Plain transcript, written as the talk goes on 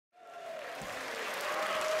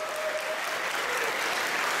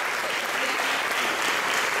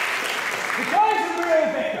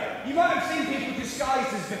real vicar. You might have seen people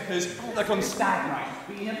disguised as vicars, like on stag night,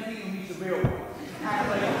 but you never think he'll meet the real one. He's like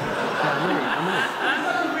a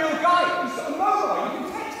real guy. He's got a mobile. You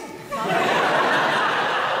can text him.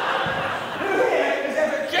 Who here has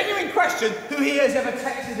ever, genuine question, who here has ever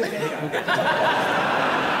texted a vicar?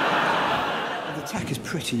 The tech is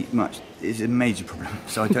pretty much, is a major problem,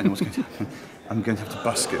 so I don't know what's going to happen. I'm going to have to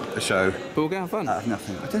busk a show. But we're going to have fun. Out of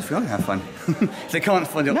nothing. I don't think we're going to have fun. If they can't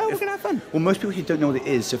find it... No, we're going to have fun. Well, most people here don't know what it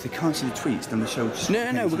is, so if they can't see the tweets, then the show just...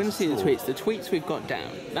 No, we're going to see the tweets. The tweets we've got down,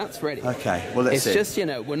 that's ready. Okay, well, let's see. It's just, you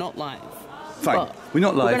know, we're not live. Fine. We're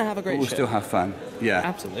not live. We're going to have a great show. We'll still have fun. Yeah.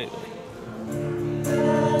 Absolutely.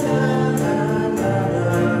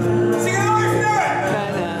 Sing along if you know it!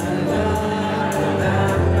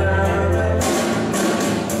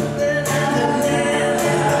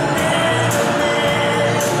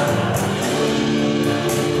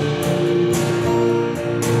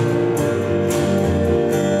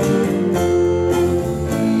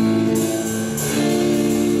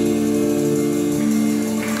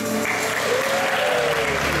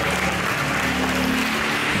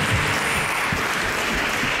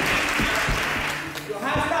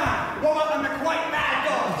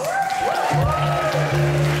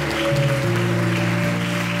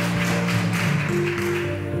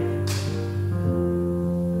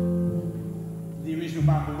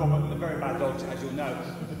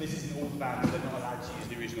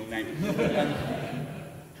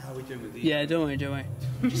 Yeah, don't worry.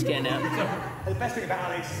 Just getting out. The best thing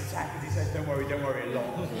about Alex's attack is he says, don't worry a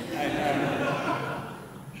lot. And,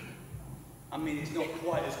 I mean, it's not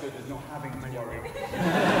quite as good as not having to worry.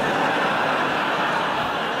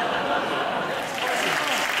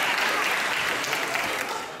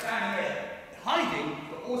 Down here, hiding,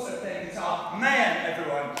 but also playing guitar, Maayan,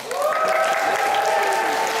 everyone.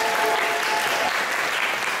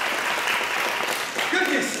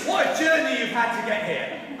 Goodness, what a journey you've had to get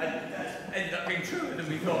here. Ended up being truer than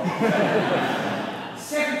we thought.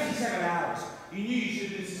 77 hours. You knew you should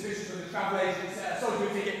have been suspicious of the travel agents, sold you a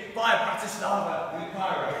ticket via Bratislava and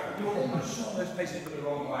Cairo. You were almost sure those places were the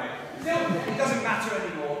wrong way. Still, it doesn't matter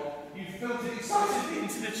anymore. You filtered excitedly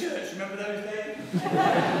into the church, remember those days?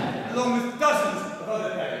 Along with dozens of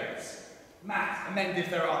other delegates. Matt, amend if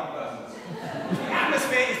there aren't dozens. The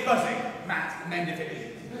atmosphere is buzzing. Matt, amend if it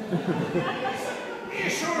isn't.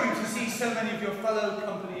 Reassuring to see so many of your fellow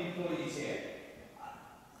company employees here.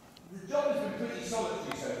 The job has been pretty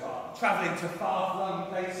solitary so far, travelling to far-flung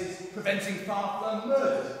places, preventing far-flung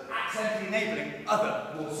murders, accidentally enabling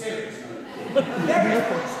other, more serious murders. Various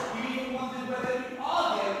points, you even wondered whether you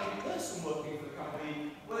are the only person working for the company,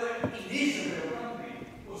 whether it is a real company,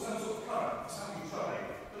 or some sort of cover for something troubling.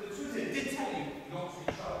 But the truth is, it did tell you not to be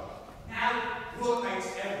troubled. Now,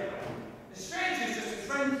 workmates everywhere. The stranger is just a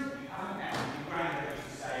friend you haven't met, you grandmother used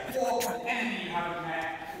to say, or an enemy you haven't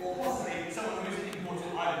met, or possibly someone who isn't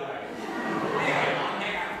important either way. Anyway, I'm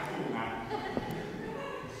getting out of the pool now.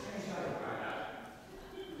 Strange how I found out.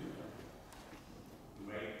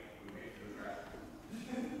 We wait for the rest.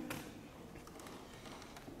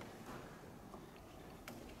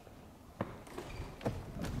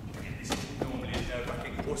 This normally is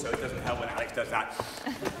nerve-wracking. Also, it doesn't help when Alex does that.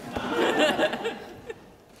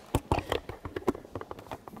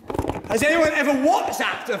 Has anyone ever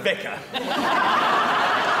WhatsApped a vicar?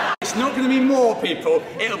 It's not going to be more people,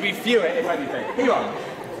 it'll be fewer if anything. Here you are.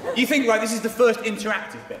 You think, right, this is the first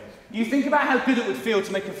interactive bit. You think about how good it would feel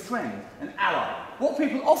to make a friend, an ally. What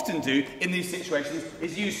people often do in these situations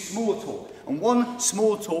is use small talk. And one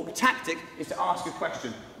small talk tactic is to ask a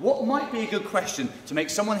question. What might be a good question to make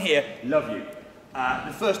someone here love you?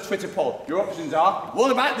 The first Twitter poll. Your options are,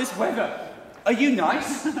 what about this weather? Are you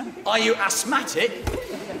nice? Are you asthmatic?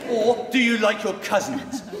 Or do you like your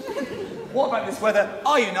cousins? What about this weather?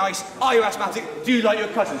 Are you nice? Are you asthmatic? Do you like your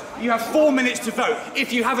cousins? You have 4 minutes to vote.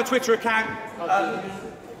 If you have a Twitter account,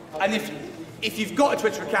 and if you've got a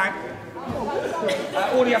Twitter account,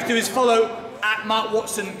 all you have to do is follow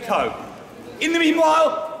 @MartWatsonCo. In the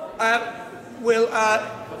meanwhile, we'll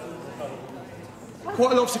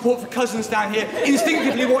quite a lot of support for cousins down here.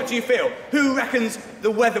 Instinctively, what do you feel? Who reckons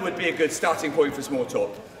the weather would be a good starting point for small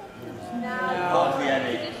talk? No. Hardly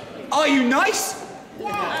any. Are you nice?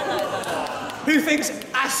 Yeah. Who thinks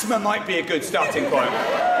asthma might be a good starting point?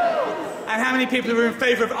 And how many people are in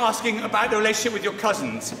favour of asking about the relationship with your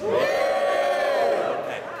cousins?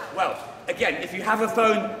 Okay. Well, again, if you have a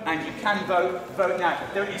phone and you can vote, vote now.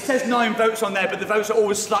 It says 9 votes on there, but the votes are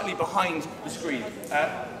always slightly behind the screen.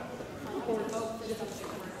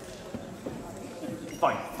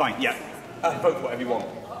 Fine, yeah. Vote for whatever you want.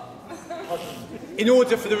 In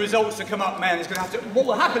order for the results to come up, man, it's going to have to... What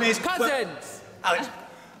will happen is... Cousins! Alex,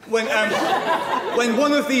 when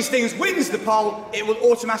one of these things wins the poll, it will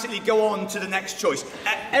automatically go on to the next choice.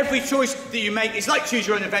 Every choice that you make is like choose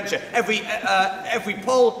your own adventure. Every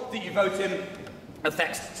poll that you vote in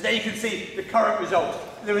affects. So there you can see the current result.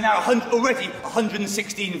 There are now already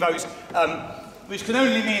 116 votes, which can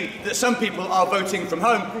only mean that some people are voting from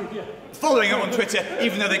home, following it on Twitter,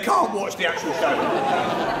 even though they can't watch the actual show.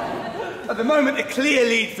 At the moment, a clear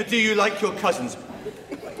lead for Do You Like Your Cousins?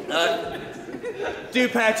 Do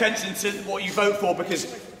pay attention to what you vote for, because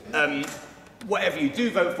whatever you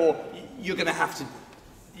do vote for, you're going to have to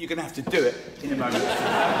do it in a moment.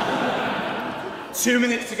 2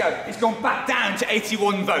 minutes to go. It's gone back down to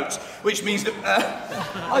 81 votes, which means that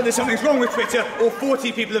either something's wrong with Twitter or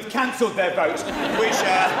 40 people have cancelled their votes, which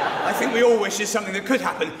I think we all wish is something that could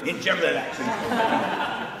happen in general elections.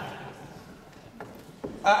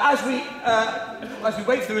 As we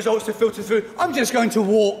wait for the results to filter through, I'm just going to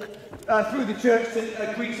walk through the church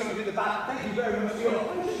to greet some of you at the back. Thank you very much for your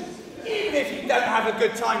patience. Even if you don't have a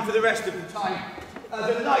good time for the rest of the time,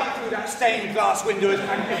 the light through that stained glass window is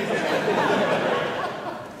magnificent.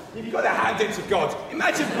 You've got to hand it to God.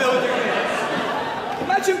 Imagine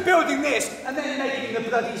building this and then making the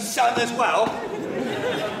bloody sun as well,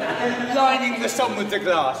 and lining the sun with the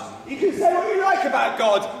glass. You can say what you like about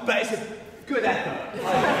God, but it's a good effort.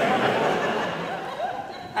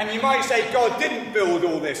 And you might say God didn't build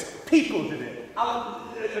all this, people did it.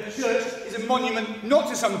 A church is a monument not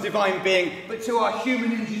to some divine being, but to our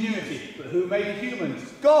human ingenuity. But who made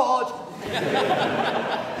humans? God!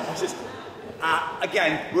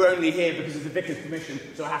 Again, we're only here because of the vicar's permission,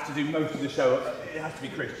 so I have to do most of the show. It has to be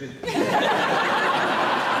Christian.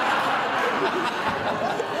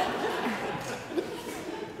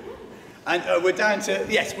 And we're down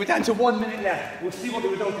to 1 minute left. We'll see what the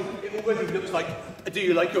result is. It already looks like Do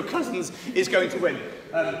You Like Your Cousins is going to win.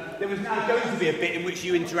 There was now going to be a bit in which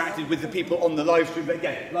you interacted with the people on the live stream, but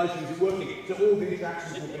again, live streams are working, so all the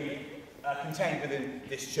interactions will be contained within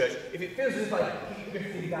this church. If it feels as like I keep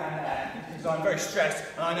drifting down there, it's because I'm very stressed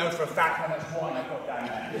and I know for a fact how much wine I've got down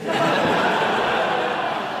there.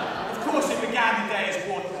 Of course, it began the day as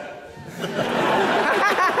water.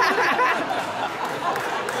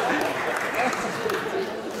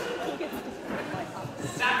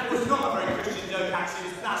 That was not a very Christian joke, actually.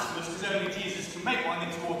 It's blasphemous, because only Jesus can make wine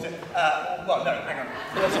into water. Well, no, hang on.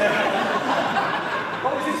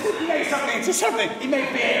 What was it? He made something into something. He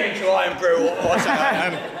made beer into iron brew or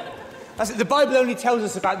something. The Bible only tells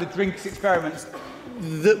us about the drinks experiments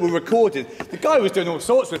that were recorded. The guy was doing all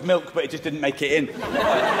sorts with milk, but it just didn't make it in.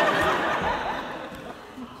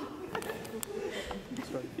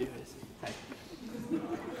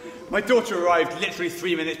 My daughter arrived literally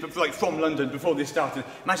 3 minutes from London before this started.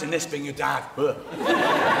 Imagine this being your dad. We'll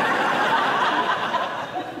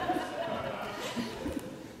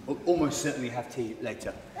almost certainly have tea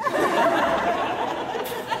later.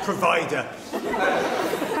 Provider.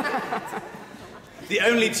 The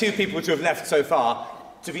only two people to have left so far,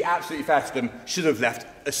 to be absolutely fair to them, should have left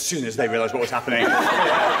as soon as they realised what was happening.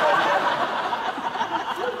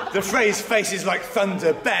 The phrase "faces like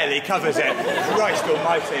thunder" barely covers it. Christ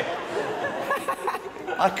almighty.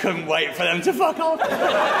 I couldn't wait for them to fuck off.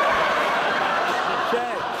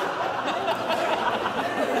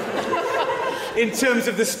 In terms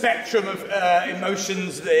of the spectrum of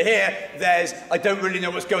emotions that are here, there's I don't really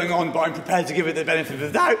know what's going on, but I'm prepared to give it the benefit of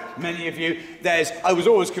the doubt, many of you. There's I was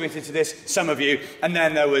always committed to this, some of you. And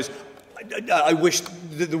then there was I wish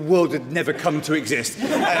that the world had never come to exist.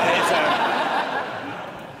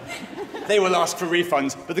 They will ask for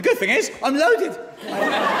refunds, but the good thing is, I'm loaded.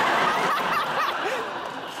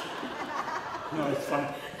 No, it's fine.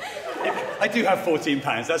 I do have £14,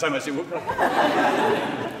 that's how much it will cost.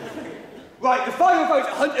 Right, the final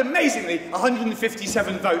vote, amazingly,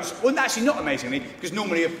 157 votes. Well, actually not amazingly, because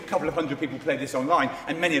normally a couple of hundred people play this online,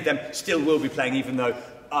 and many of them still will be playing even though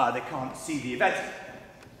they can't see the event.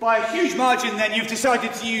 By a huge margin, then, you've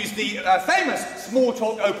decided to use the famous small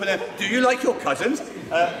talk opener, Do You Like Your Cousins?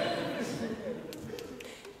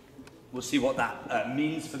 We'll see what that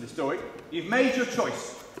means for the story. You've made your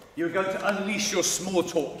choice. You're going to unleash your small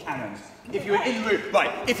talk cannons. If you're in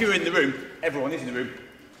the room, everyone is in the room,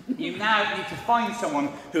 you now need to find someone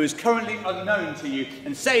who is currently unknown to you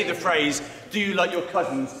and say the phrase, "Do you like your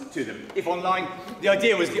cousins?" to them. If online, the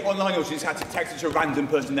idea was the online audience had to text it to a random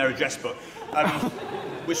person in their address book,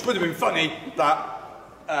 which would have been funny, but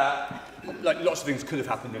Like, lots of things could have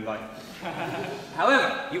happened in life.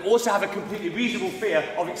 However, you also have a completely reasonable fear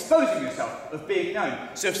of exposing yourself, of being known.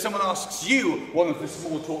 So if someone asks you one of the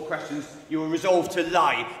small talk questions, you are resolved to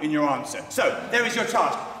lie in your answer. So, there is your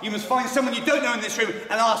task. You must find someone you don't know in this room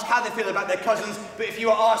and ask how they feel about their cousins, but if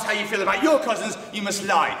you are asked how you feel about your cousins, you must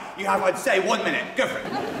lie. You have, I'd say, 1 minute. Go for it.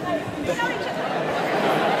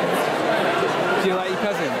 Do you like your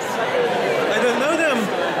cousins? I don't know them.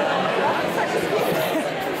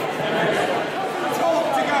 Talk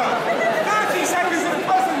to go. 30 seconds of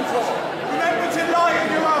cousin talk. Remember to lie in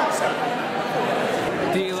your answer.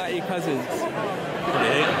 Do you like your cousins?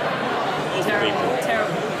 Terrible.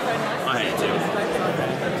 I hate it too.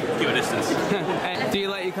 Keep a distance. Do you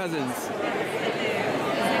like your cousins?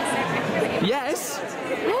 Yes.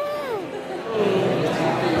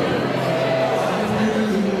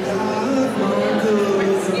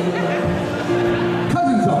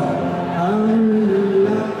 Cousin talk.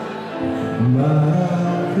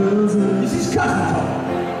 This is cousin talk.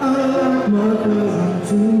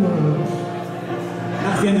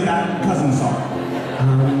 That's the end of that cousin song.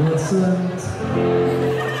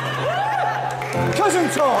 Cousin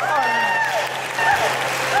talk.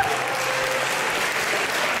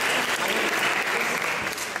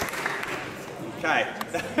 Okay.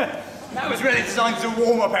 That was really designed as a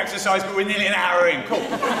warm-up exercise, but we're nearly an hour in. Cool.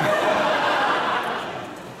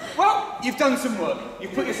 Well, you've done some work.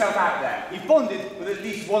 You've put yourself out there. You've bonded with at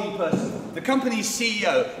least one person. The company's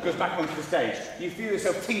CEO goes back onto the stage. You feel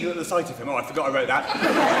yourself tingle at the sight of him. Oh, I forgot I wrote that.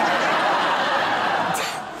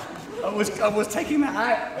 I was taking that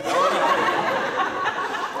out.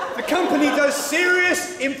 The company does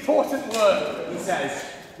serious, important work, he says,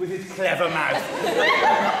 with his clever mouth.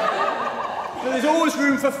 But there's always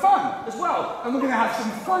room for fun as well, and we're going to have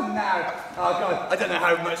some fun now. Oh God, I don't know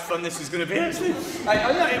how much fun this is going to be actually.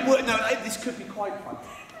 I know it would. No, this could be quite fun.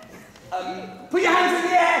 Put your hands in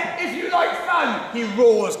the air if you like fun. He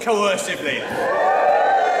roars coercively.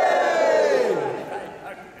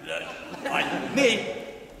 Me,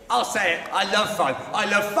 I'll say it. I love fun. I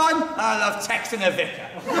love fun, and I love texting a vicar.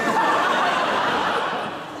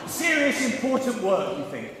 Serious, important work, you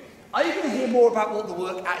think? Are you going to hear more about what the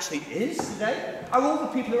work actually is today? Are all the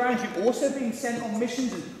people around you also being sent on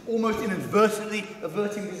missions and almost inadvertently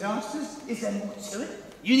averting disasters? Is there more to it?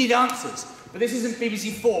 You need answers. But this isn't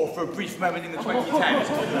BBC 4 for a brief moment in the 2010s.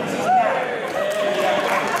 This is now.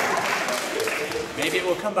 Maybe it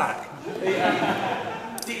will come back.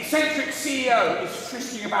 The eccentric CEO is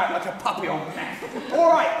frisking about like a puppy on meth. All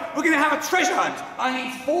right, we're going to have a treasure hunt. I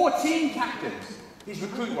need 14 captains. He's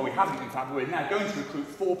recruiting, well, we haven't in fact, we're now going to recruit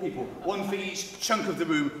 4 people, one for each chunk of the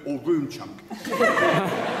room, or room chunk.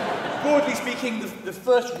 Broadly speaking, the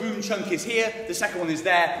first room chunk is here, the second one is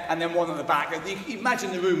there, and then one at the back.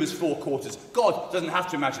 Imagine the room as 4 quarters. God doesn't have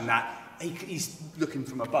to imagine that. He's looking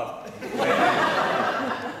from above.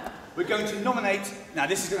 We're going to nominate, now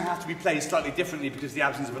this is going to have to be played slightly differently because of the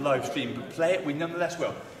absence of a live stream, but play it, we nonetheless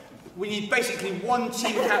will. We need basically one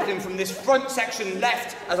team captain from this front section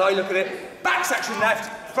left, as I look at it, back section left,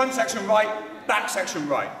 front section right, back section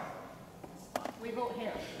right. We vote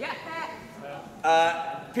here. Yeah.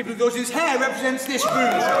 People with Gaussian's hair represents this room.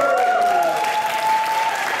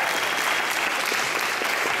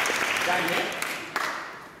 Down here.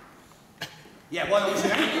 Yeah, one on two.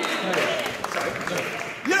 Sorry.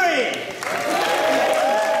 Louis!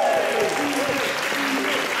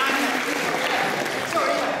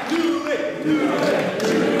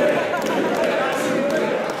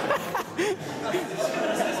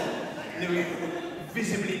 Louis,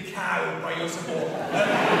 visibly cowed by your support.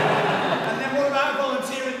 And then what about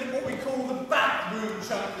volunteering in what we call the back room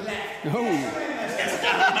chunk left? Oh. Yes,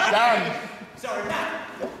 Dan. Sorry, Matt.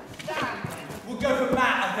 Dan. We'll go for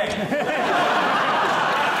Matt, I think.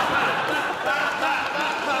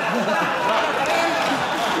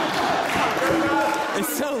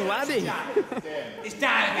 It's so laddie. It's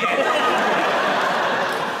Dan again.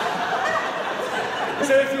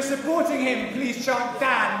 So if you're supporting him, please chant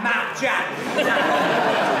Dan, Matt, Jack.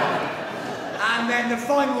 And then the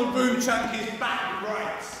final boom chunk is back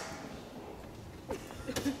right.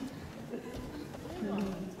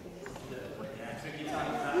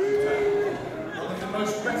 One of the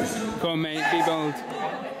most reticent. Come on, mate, be bold.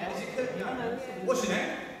 What's your name?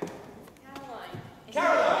 Caroline.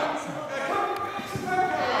 Caroline.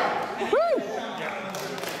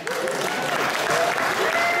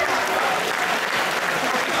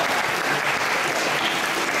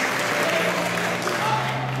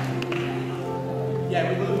 Yeah,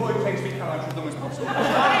 we will avoid playing Sweet Caroline for as long as possible.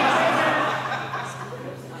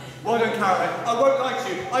 Well done, Caroline. I won't lie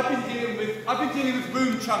to you. I've been dealing with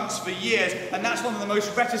room chunks for years, and that's one of the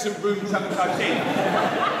most reticent room chunks I've seen.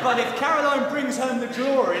 But if Caroline brings home the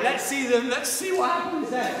glory, let's see what happens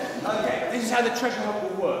then. Okay, this is how the treasure hunt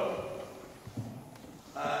will work.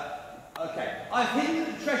 Okay, I've hidden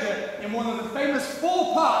the treasure in one of the famous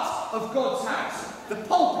 4 parts of God's house: the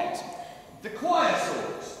pulpit, the choir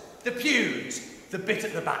stalls, the pews, the bit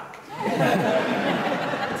at the back.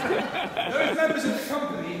 Those members of the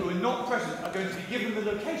company who are not present are going to be given the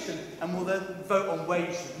location and will then vote on where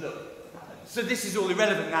you should look. So this is all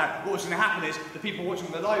irrelevant now. What's going to happen is the people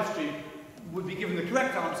watching the live stream would be given the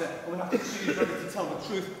correct answer and would have to choose whether to tell the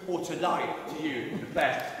truth or to lie to you, the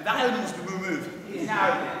players. But that element has been removed. It's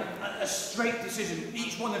now a straight decision.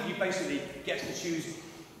 Each one of you basically gets to choose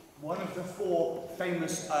one of the 4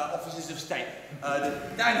 famous offices of state.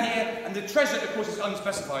 Down here, and the treasure, of course, is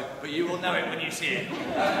unspecified, but you will know it when you see it.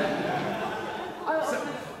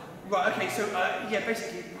 Right, okay, so, yeah,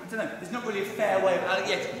 basically, I don't know, there's not really a fair way of...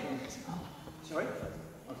 yeah. Sorry?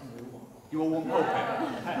 You all want pulpit?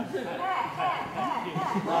 Bit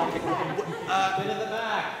at the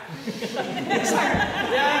back.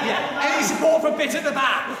 Yeah. Any support for bit at the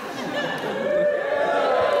back?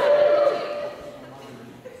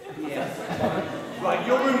 Right,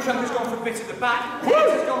 your room chunk has gone for bit at the back. His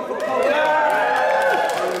has gone for pulpit.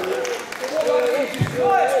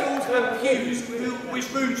 Choir stools and pews. Which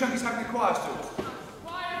room chunk is having the choir stools?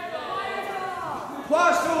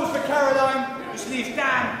 Choir stools for Caroline, which leaves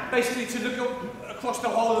Dan basically to look across the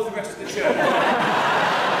whole of the rest of the church.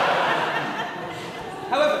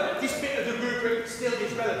 However, this bit of the rubric still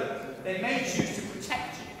is relevant. They may choose to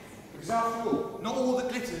protect you. Because after all, not all that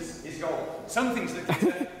glitters is gold. Some things that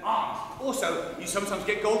glitter aren't. Also, you sometimes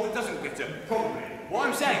get gold that doesn't glitter. Probably. What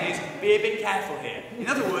I'm saying is, be a bit careful here. In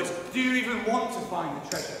other words, do you even want to find the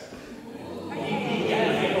treasure?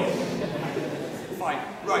 Fine.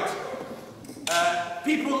 Right.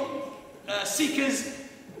 People, seekers,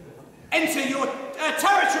 enter your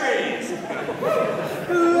territories!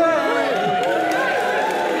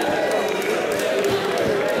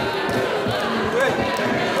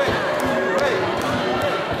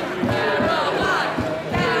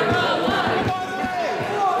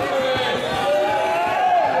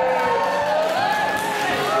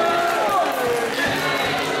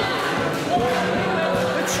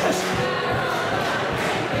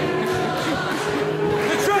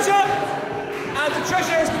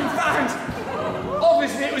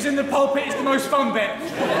 It was in the pulpit, it's the most fun bit.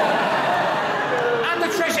 And the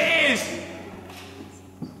treasure is...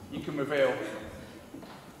 You can reveal.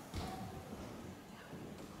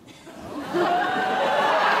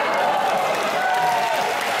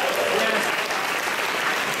 Yes.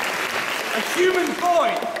 A human boy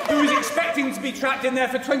who was expecting to be trapped in there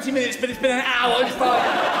for 20 minutes, but it's been an hour. It's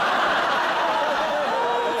fine.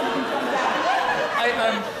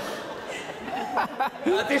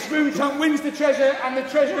 This room chunk wins the treasure, and the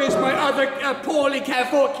treasure is my other poorly cared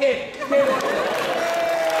for kid.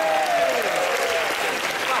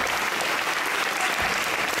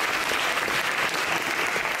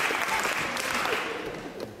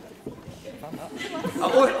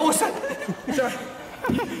 Also, sorry.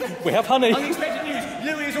 We have honey. Unexpected news.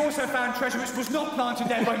 Louis has also found treasure which was not planted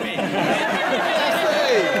there by me. Is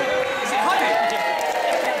it honey?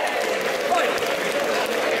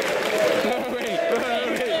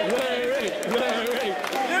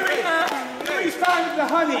 The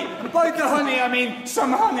honey. By the honey, I mean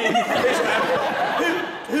some honey.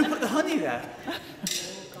 Who put the honey there?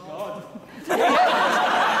 God. Bloody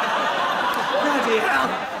hell.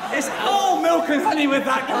 It's all milk and honey with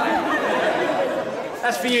that guy.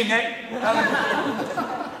 That's for you, Nick.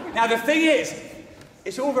 Now, the thing is,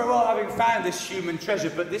 it's all very well having found this human treasure,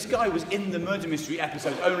 but this guy was in the murder mystery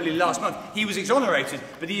episode only last month. He was exonerated,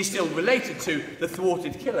 but he is still related to the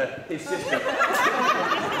thwarted killer, his sister.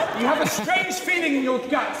 You have a strange feeling in your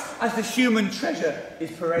guts as the human treasure is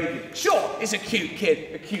paraded. Sure, it's a cute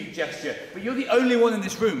kid, a cute gesture, but you're the only one in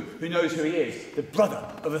this room who knows who he is, the brother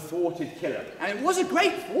of a thwarted killer. And it was a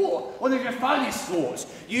great thwart, one of your finest thwarts.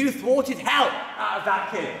 You thwarted hell out of that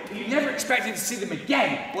kid. You never expected to see them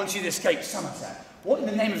again once you'd escaped Somerset. What in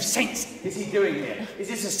the name of saints is he doing here? Is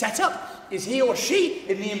this a setup? Is he or she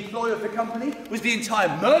in the employ of the company? Was the entire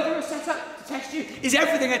murder a setup to test you? Is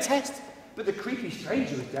everything a test? But the creepy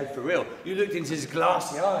stranger was dead for real. You looked into his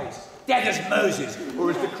glassy eyes. Dead as Moses,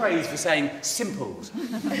 or as the craze for saying simples.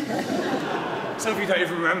 Some of you don't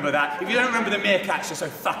even remember that. If you don't remember the meerkats, you're so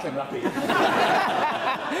fucking lucky.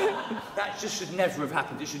 That just should never have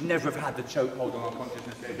happened. It should never have had the chokehold on our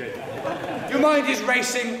consciousness. Your mind is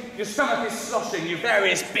racing, your stomach is sloshing, your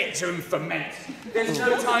various bits are in ferment. There's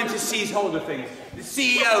no time to seize hold of things. The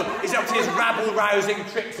CEO is up to his rabble-rousing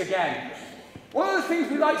tricks again. One of the things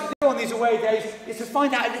we like to do on these away days is to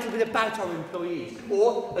find out a little bit about our employees,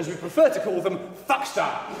 or, as we prefer to call them,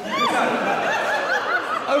 fuckstar.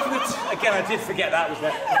 Again, I did forget that was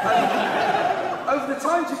there. Over the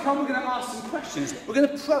time to come, we're going to ask some questions. We're going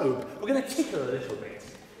to probe. We're going to tickle a little bit.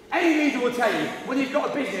 Any leader will tell you, when you've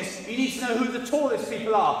got a business, you need to know who the tallest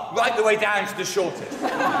people are, right the way down to the shortest.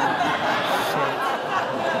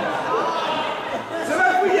 So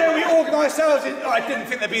every year we organise ourselves in... Oh, I didn't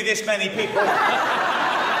think there'd be this many people.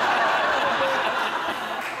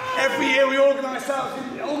 Every year we organise ourselves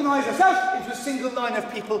into a single line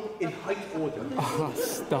of people in height order. Oh,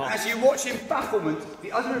 stop. As you watch in bafflement,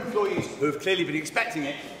 the other employees, who have clearly been expecting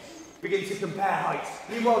it, begin to compare heights.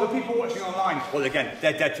 Meanwhile, the people watching online, well, again,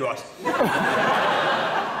 they're dead to us.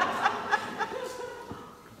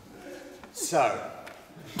 So...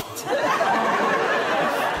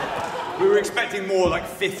 we were expecting more, like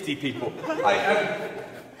 50 people.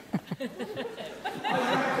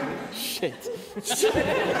 Shit.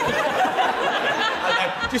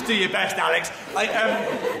 Just do your best, Alex.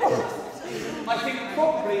 I think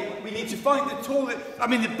probably we need to find the tallest... I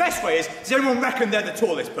mean, the best way is, does everyone reckon they're the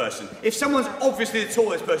tallest person? If someone's obviously the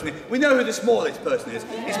tallest person, we know who the smallest person is.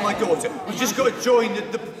 It's my daughter. We've just got to join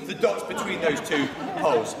the dots between those two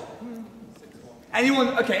poles.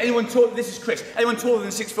 Anyone... OK, anyone taller... This is Chris. Anyone taller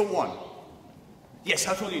than 6'1"? Yes,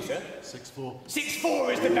 how tall are you, sir? 6'4".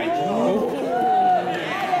 6'4" is the bench. Oh.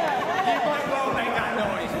 Yeah. You might well make that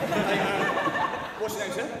noise. What's your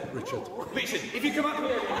name, sir? Richard. Richard, if you come up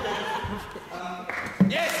here...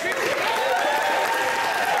 yes, Richard!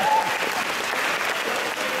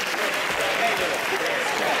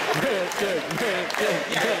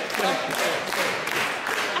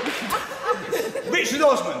 Richard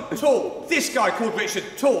Osman, tall. This guy called Richard,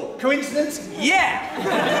 tall. Coincidence? Yeah!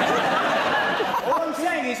 All I'm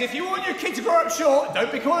saying is, if you want your kid to grow up short,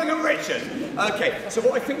 don't be calling him Richard. OK, so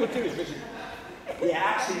what I think we'll do is, Richard... Yeah,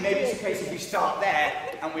 actually, maybe it's a case if we start there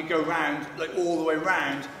and we go round, like all the way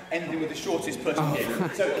round, ending with the shortest person here.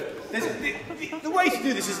 So the way to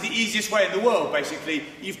do this is the easiest way in the world, basically.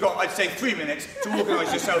 You've got, I'd say, 3 minutes to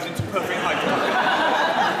organise yourselves into perfect height.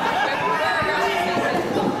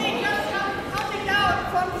 Coming down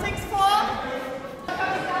from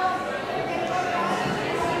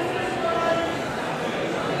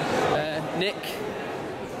 6'4". Nick,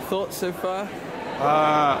 thoughts so far? Well,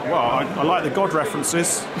 I like the God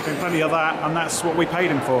references. Been plenty of that, and that's what we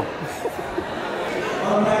paid him for. The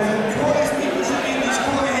tallest people should be in this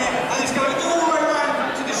corner here, and it's going all the way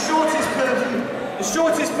around to the shortest person. The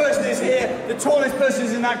shortest person is here, the tallest person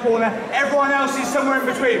is in that corner, everyone else is somewhere in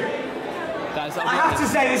between. I have to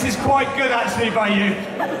say, this is quite good, actually, by you.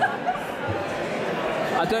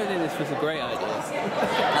 I don't think this was a great idea.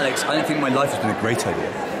 Alex, I don't think my life has been a great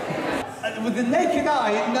idea. With the naked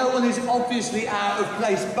eye, no one is obviously out of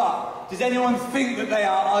place, but does anyone think that they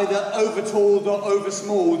are either over-talled or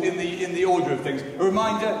over-smalled in the order of things? A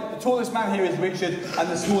reminder, the tallest man here is Richard, and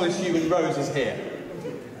the smallest human, Rose, is here.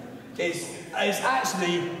 It's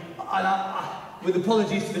actually, with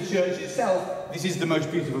apologies to the church itself, this is the most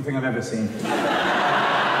beautiful thing I've ever seen.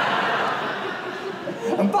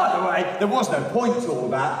 And by the way, there was no point to all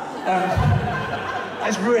that. I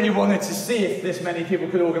just really wanted to see if this many people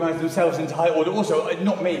could organise themselves into high order. Also,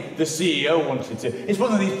 not me, the CEO wanted to. It's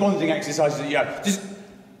one of these bonding exercises that you have.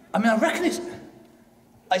 I mean, I reckon it's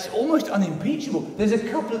almost unimpeachable. There's a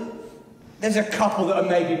couple that are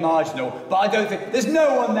maybe marginal, but I don't think... There's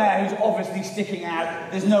no one there who's obviously sticking out.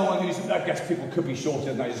 There's no one who's... I guess people could be shorter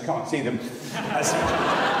and I just can't see them.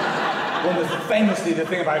 Famously, the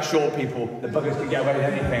thing about short people, the buggers can get away with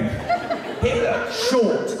anything. Hitler,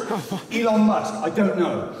 short. Elon Musk, I don't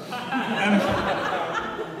know.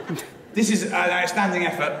 This is an outstanding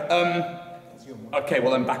effort. OK,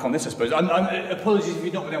 well, I'm back on this, I suppose. Apologies if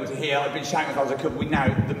you've not been able to hear. I've been shouting as hard as I could.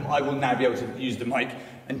 I will now be able to use the mic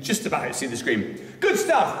and just about see the screen. Good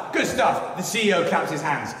stuff, good stuff. The CEO claps his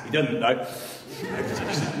hands. He doesn't, though.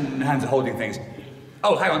 His hands are holding things.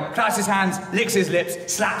 Oh, hang on. Claps his hands, licks his lips,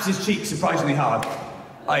 slaps his cheeks surprisingly hard.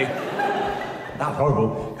 That's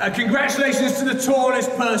horrible. Congratulations to the tallest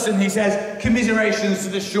person, he says. Commiserations to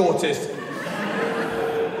the shortest.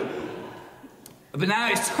 But now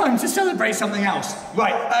it's time to celebrate something else.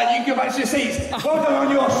 Right, you can go back to your seats. Well done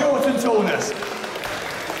on your short and tallness.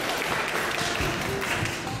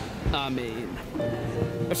 I mean...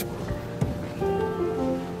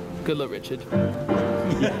 Good luck, Richard.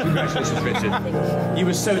 Congratulations, Richard. You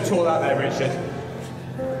were so tall out there, Richard.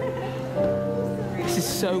 This is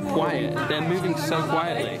so quiet. They're moving so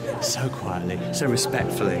quietly. So quietly, so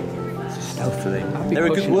respectfully, stealthily. I'd be They're a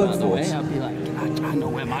good pushing out of the way. workforce. I'd be like, I know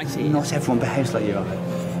where my seat is. Not everyone behaves like you are.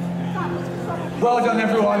 Well done,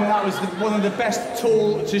 everyone. That was one of the best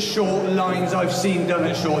tall to short lines I've seen done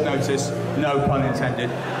at short notice. No pun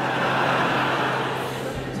intended.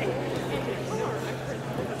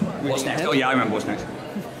 What's next? Oh yeah, I remember what's next.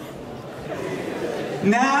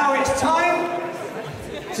 Now it's time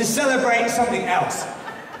to celebrate something else.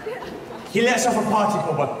 He lets off a party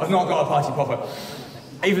popper. I've not got a party popper.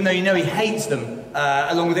 Even though you know he hates them,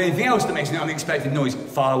 along with anything else that makes an unexpected noise.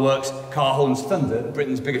 Fireworks, car horns, thunder,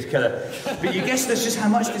 Britain's biggest killer. But you guess that's just how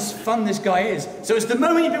much fun this guy is. So it's the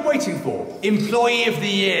moment you've been waiting for. Employee of the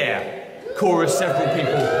Year. Chorus several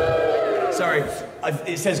people. Sorry,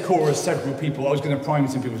 it says chorus several people. I was going to prime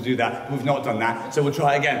some people to do that, but we've not done that, so we'll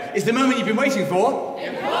try it again. It's the moment you've been waiting for. Employee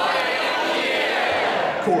of the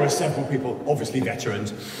Year. Chorus several people, obviously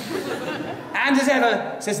veterans. And as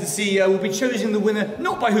ever, says the CEO, will be choosing the winner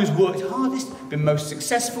not by who's worked hardest, been most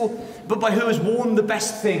successful, but by who has worn the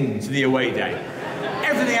best thing to the away day.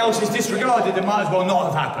 Everything else is disregarded and might as well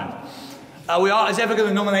not have happened. We are, as ever, going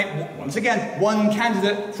to nominate, once again, one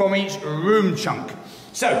candidate from each room chunk.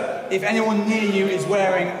 So, if anyone near you is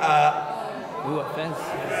wearing Ooh, a fez. a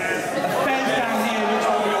fez down here, looks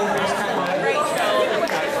like the obvious candidate.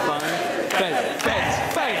 That's fine. Fez.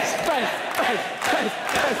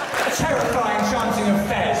 Terrifying chanting of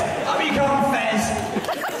Fez. Up you come, Fez.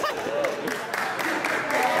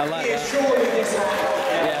 I like that. Surely this hat.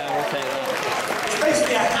 Yeah, we'll take that. It's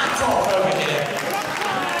basically a hat off over here.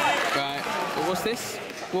 Right, well, what's this?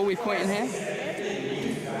 What are we pointing here?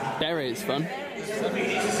 Berets, fun.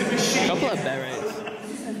 It's a machine. Couple of berets.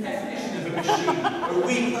 A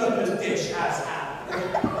repurposed dish as hat.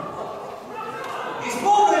 It's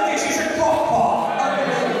more than a dish, it's a crock pot.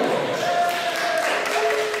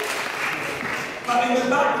 But in the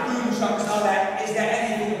back room chunks is there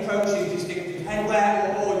anything approaching distinctive headwear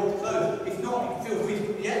or clothes? If not, feel free to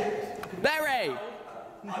put Beret!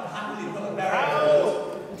 I'd happily put a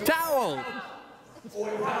beret. Towel!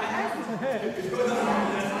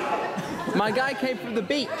 My guy came from the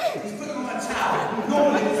beach. He's putting on a towel.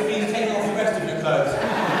 Normally it means taking off the rest of your clothes.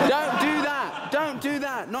 Don't do that! Don't do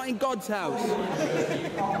that! Not in God's house. You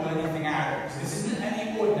can't pull anything out. This isn't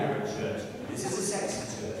any ordinary church. This is a sexy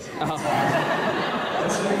church.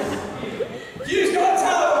 You've got a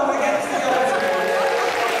towel against the altar.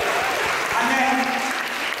 And then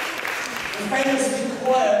the famously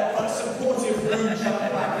quiet but supportive room jump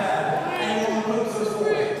back there. Anyone who puts us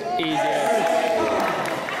forward. Easy.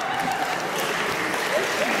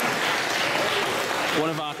 One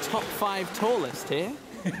of our top 5 tallest here.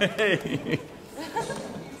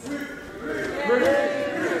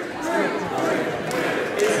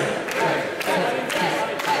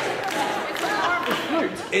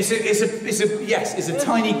 It's a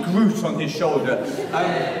tiny Groot on his shoulder.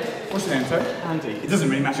 What's your name, sir? Andy. It doesn't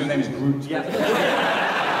really matter, your name is Groot. Yeah.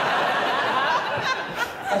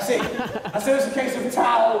 I see. It's a case of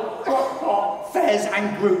towel, crock pot, Fez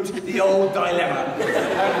and Groot, the old dilemma.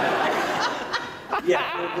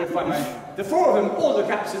 Yeah, we'll find mine. The four of them all look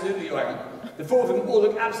absolutely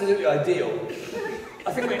ideal.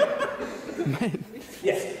 I think we're...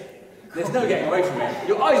 Yes. There's no getting away from it.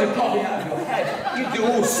 Your eyes are popping out of your head. You do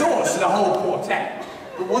all sorts to the whole quartet.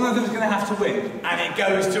 But one of them's going to have to win, and it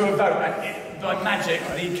goes to a vote. And by magic,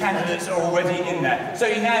 the candidates are already in there. So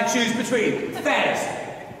you now choose between Fez,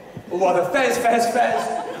 or rather Fez,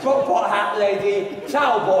 crock pot hat lady,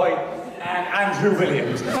 towel boy, and Andrew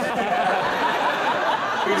Williams.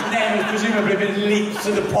 Whose name has presumably been leaked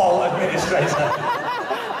to the poll administrator.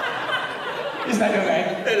 Isn't that your name?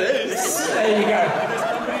 It is. There you go.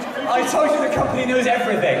 I told you the company knows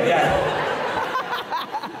everything, yeah.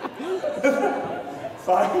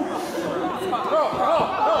 Fine.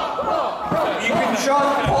 You can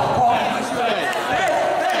chant pot.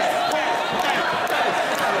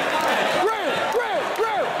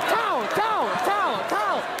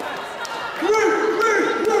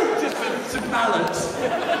 Root, just for some balance.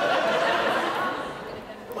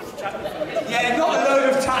 Yeah, not a load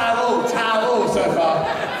of towel so far.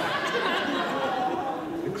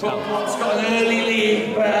 Crockpot's got an early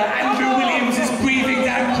lead, but Andrew Williams is breathing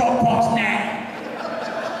down Crockpot's neck.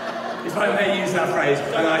 If I may use that phrase,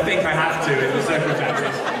 and I think I have to in the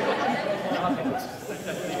circumstances.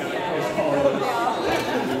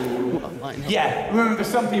 Yeah, remember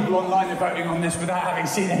some people online are voting on this without having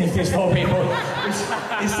seen any of these poor people. It's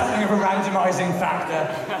something of a randomising factor.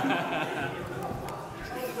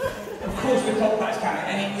 Of course the cockpat's counting.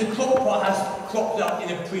 and the crock pot has cropped up in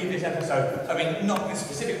a previous episode. I mean, not this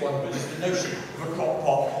specific one, but just the notion of a crock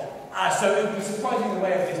pot. So it would be surprising the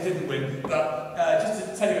way if this didn't win, but just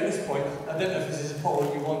to tell you at this point, I don't know if this is a poll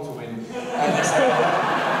that you want to win.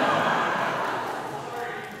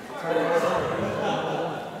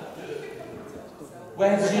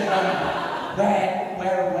 Where did you,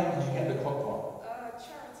 where and when did you get the crock pot?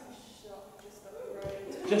 Charity shop just up the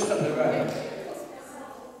road. Just up the road.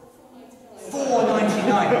 $4.99.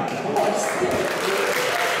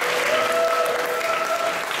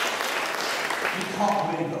 You can't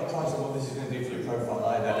really put a price on what this is going to do for your profile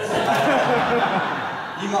either.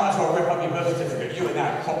 You might as well rip up your birth certificate. You are now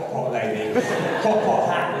crock pot lady. Crock pot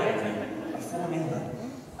hat lady. A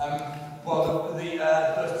 $4.99. Well, the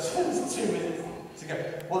first 2 minutes to go.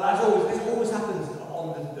 Well, as always, this always happens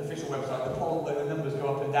on the official website, the poll where the numbers go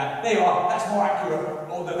up and down. There you are, that's more accurate,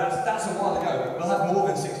 although that's a while ago. We'll have more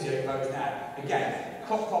than 68 votes now. Again,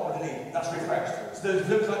 crock pot with the lead, that's refreshed. So those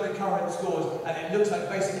looks like the current scores, and it looks like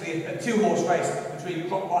basically a two-horse race between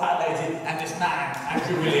crock pot hat lady and this man,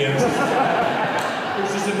 Andrew Williams.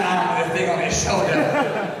 Who's just a man with a thing on his shoulder.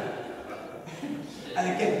 And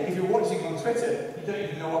again, if you're watching on Twitter, you don't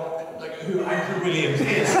even know who Andrew Williams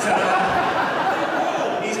is. So,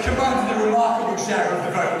 he's commanded a remarkable share of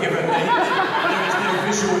the vote, given there is no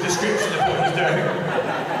visual description of what he's doing.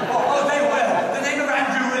 Oh, they will. The name of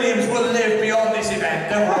Andrew Williams will live beyond this event.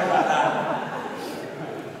 Don't worry about that.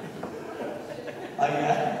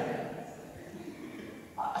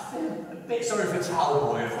 I feel a bit sorry for Towel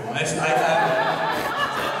Boy, if I'm honest. It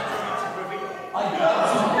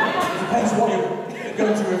depends what you're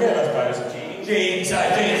going to reveal, I suppose. Jeans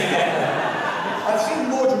again. I've seen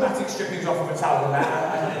more dramatic strippings off of a towel than that.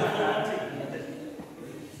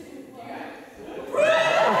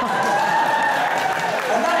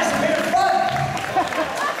 And that is a bit of fun!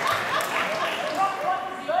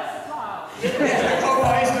 Yes, the crock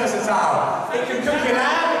pot is versatile. It can cook your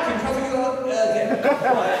lamb, it can cook your...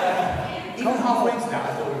 even halfway into that, I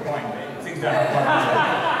thought it would grind me. Things don't have quite.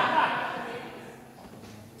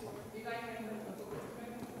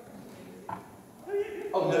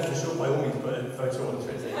 Oh no, for sure, by all means put a photo on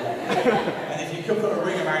Twitter. And if you could put a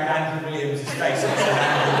ring around Andrew Williams' face, it says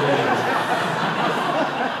Andrew Williams.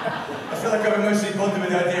 I feel like I'm emotionally bonded with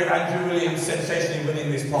the idea of Andrew Williams sensationally winning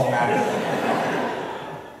this poll now.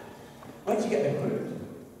 Where did you get the group?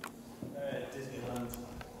 Disneyland.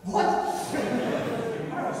 What?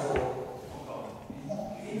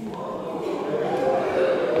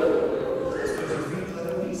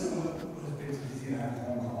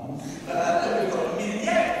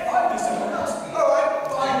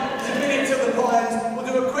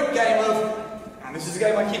 This is a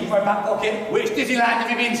game I keep in my back pocket. Which Disneyland have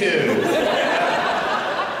you been to?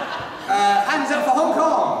 Hands up for Hong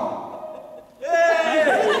Kong.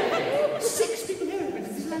 Yay! 6 people here have been to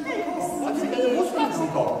Disneyland Hong Kong. I didn't know there was one in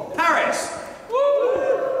Hong Kong. Paris. Woo!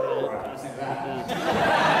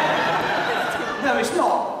 No, it's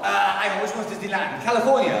not. Hang on, which one's Disneyland?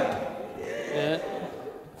 California. Yeah.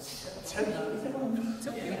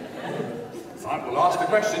 Fine, we'll ask the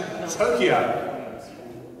question. Tokyo.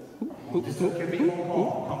 Does Tokyo beat Hong Kong?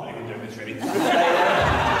 I can't believe we're doing this, really.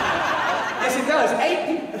 Yes, it does. 8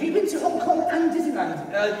 people. Have you been to Hong Kong and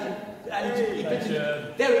Disneyland?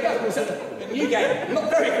 There we go. So, a new game. Not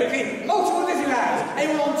very quickly. Multiple Disneylands.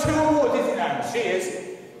 Anyone on 2 or more Disneylands? She is.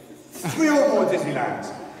 3 or more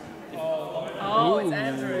Disneylands. Oh, it's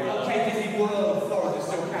Andrew. Okay, Disney World, Florida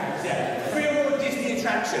still counts. Yeah. 3 or more Disney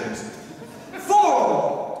attractions. 4 or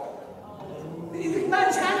more. The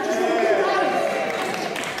man's hand just won't get right.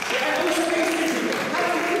 How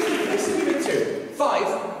many places have you been to?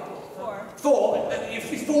 5? 4.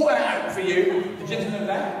 If it's 4 out for you, the gentleman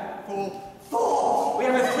there. 4. We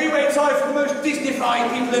have a 3-way tie for the most Disney-fying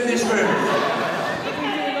people in this room.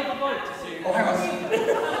 Oh, hang on.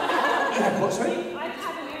 You had what, sorry? I've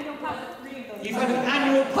had an annual pass at 3 of those. You've had an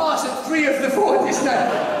annual pass at 3 of the 4 Disney.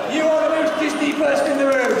 You are the most Disney person in the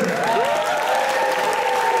room.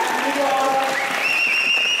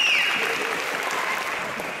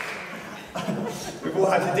 We've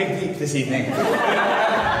all had to dig deep this evening. The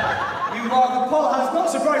poll has not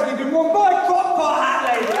surprisingly been won by Crock Pot Hat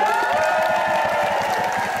Lady.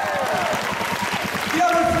 The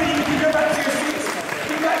other 3, you can go back to your seats.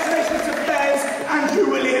 Congratulations to Bez, Andrew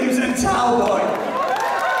Williams and Towel Boy.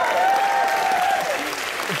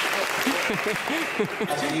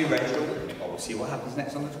 As for you, Rachel, we'll see what happens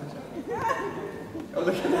next on the Twitter. Oh,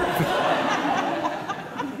 look at that.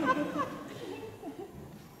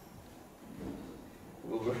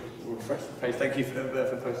 We'll refresh the page. Thank you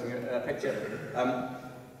for posting a picture.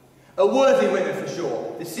 A worthy winner for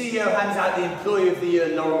sure. The CEO CEO hands out the Employee of the Year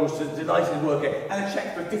laurels to the delighted worker and a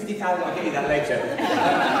cheque for 50,000. I'll get you that later.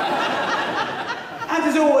 And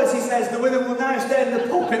as always, he says, the winner will now stand in the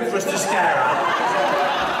pulpit for us to stare at.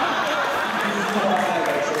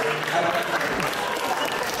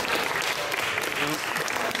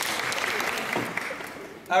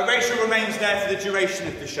 Rachel remains there for the duration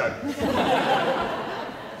of the show.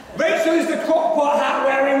 Rachel is the crockpot hat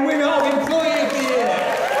wearing winner of Employee of the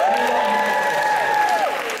Year.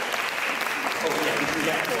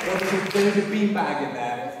 There's a beanbag in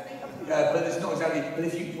there, but it's not exactly. But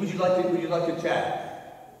if you would you like a chair?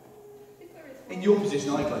 In your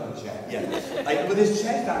position, I'd like a chair. Yeah. But there's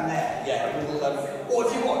chairs down there. Yeah. Or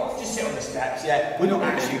if you want, just sit on the steps. Yeah. We're not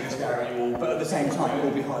actually going to stare at you all, but at the same time, it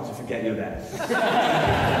will be hard to forget you're there.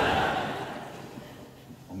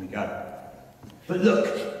 On we go. But look,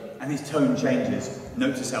 and his tone changes.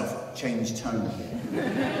 Note to self: change tone.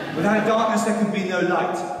 Without darkness, there can be no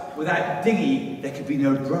light. Without dinghy, there could be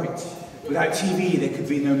no bright. Without TV, there could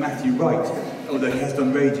be no Matthew Wright, although he has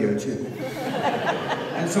done radio too.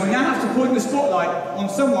 And so I now have to point the spotlight on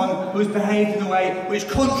someone who has behaved in a way which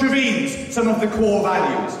contravenes some of the core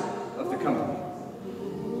values of the company.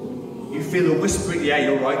 You feel a whispering, yeah,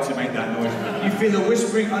 you're right to make that noise. You feel a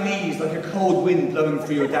whispering unease like a cold wind blowing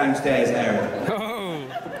through your downstairs area.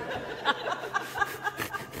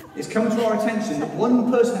 It's come to our attention that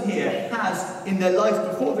one person here has, in their life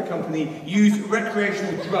before the company, used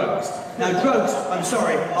recreational drugs. Now, drugs, I'm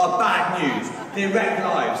sorry, are bad news. They wreck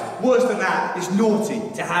lives. Worse than that, it's naughty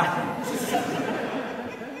to have them.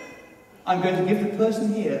 I'm going to give the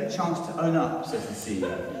person here a chance to own up, says the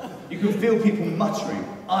CEO. You can feel people muttering,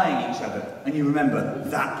 eyeing each other, and you remember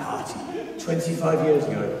that party, 25 years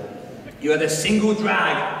ago. You had a single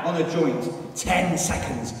drag on a joint, 10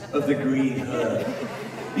 seconds of the green herb.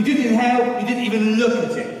 You didn't inhale, you didn't even look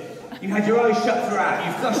at it. You had your eyes shut throughout,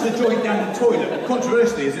 you flushed the joint down the toilet,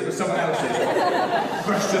 controversially as it was someone else's.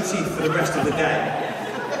 Brushed your teeth for the rest of the day.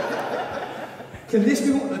 Can this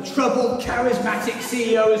be what the troubled, charismatic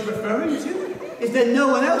CEO is referring to? Is there no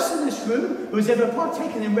one else in this room who has ever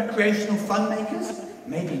partaken in recreational fun makers?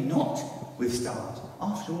 Maybe not with stars.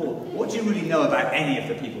 After all, what do you really know about any of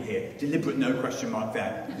the people here? Deliberate no question mark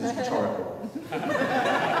there. This is rhetorical.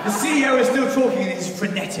 The CEO is still talking in his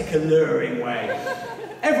frenetic, alluring way.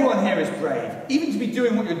 Everyone here is brave, even to be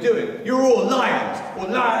doing what you're doing. You're all lions, or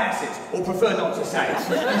lionesses, or prefer not to say.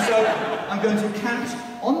 And so, I'm going to count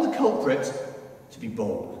on the culprit to be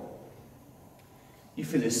bold. You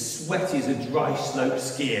feel as sweaty as a dry slope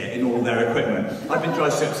skier in all their equipment. I've been dry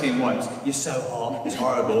slope skiing once. You're so hot, it's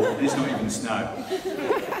horrible, and it's not even snow.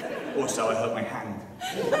 Also, I hurt my hand.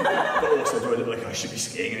 But also, do I look like I should be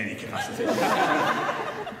skiing in any capacity?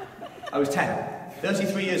 I was 10.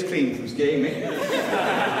 33 years clean from skiing, mate.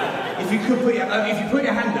 If you put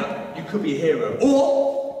your hand up, you could be a hero.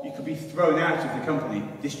 Or you could be thrown out of the company,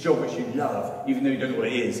 this job which you love, even though you don't know what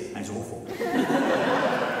it is, and it's awful.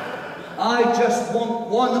 I just want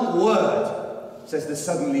one word, says the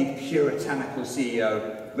suddenly puritanical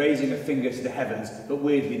CEO, raising a finger to the heavens, but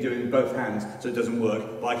weirdly doing both hands so it doesn't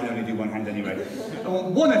work, but I can only do one hand anyway. I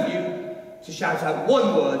want one of you to shout out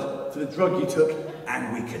one word for the drug you took,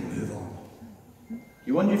 and we can move on.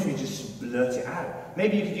 You wonder if you just blurt it out.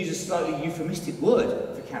 Maybe you could use a slightly euphemistic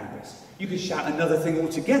word for cannabis. You could shout another thing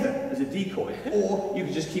altogether as a decoy, or you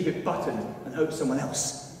could just keep it buttoned and hope someone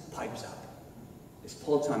else pipes up. It's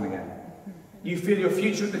poll time again. You feel your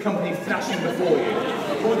future at the company flashing before you.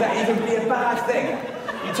 Or would that even be a bad thing?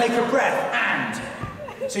 You take a breath and...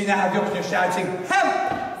 So you now have the option of shouting,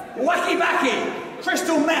 hemp, wacky backy,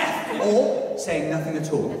 crystal meth, or saying nothing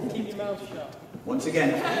at all. Keep your mouth shut. Once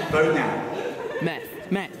again, vote now. Meth.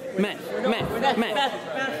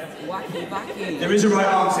 Wacky backy. There is a right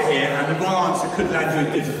answer here, and the wrong answer could land you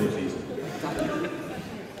in difficulties.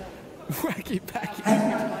 Wacky backy.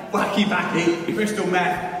 Wacky backy, crystal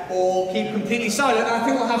meth, or keep completely silent. And I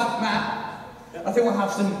think we'll have, Matt, I think we'll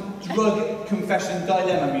have some drug confession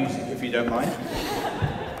dilemma music, if you don't mind.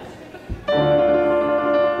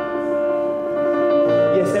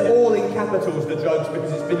 Yes, they're all in capitals, the drugs,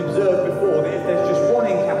 because it's been observed before that if there's just one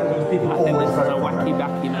in capitals, people always vote for it. Wacky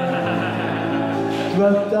backy man.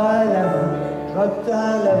 Drug dilemma.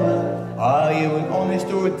 Are you an honest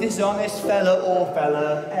or a dishonest fella or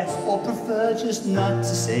fella S, or prefer just not to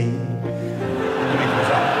say?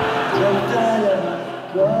 Drug dilemma,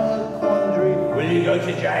 drug quandary. Will you go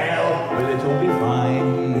to jail? Will it all be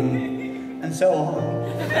fine? And so on.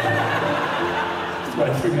 It's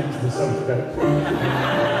about 3 minutes of the song.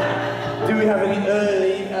 Do we have any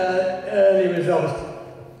early results?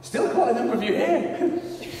 Still quite a number of you here.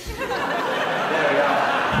 There we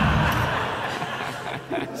are.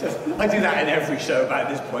 I do that in every show about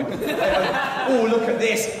this point. Oh, look at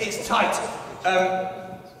this, it's tight.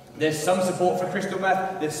 There's some support for crystal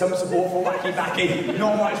meth, there's some support for wacky backy,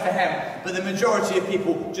 not much for hemp, but the majority of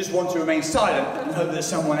people just want to remain silent and hope that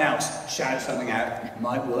someone else shouts something out.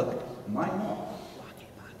 Might work, might not.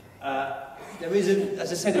 There is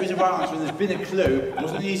as I said, there is a right answer, and there's been a clue. It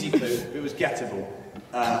wasn't an easy clue, but it was gettable.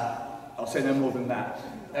 I'll say no more than that.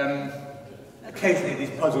 Occasionally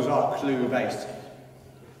these puzzles are clue-based.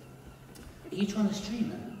 Are you trying to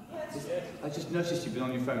stream it? I just noticed you've been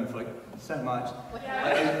on your phone for like so much. Yeah, I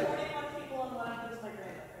have 41 people online, there's my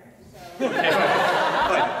grandmother. Okay,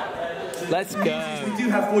 fine. Let's go. We do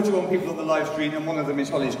have 41 people on the live stream, and one of them is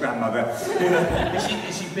Holly's grandmother.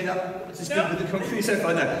 Has she been up to speak with the company so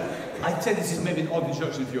far? No. I'd say this is maybe an odd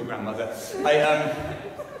introduction for your grandmother.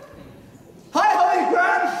 Hi, Holly's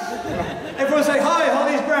gran! Everyone say hi,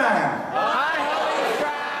 Holly's gran! Hi, Holly's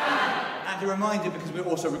Gran! And a reminder, because we're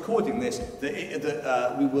also recording this,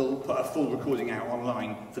 that we will put a full recording out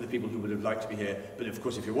online for the people who would have liked to be here. But of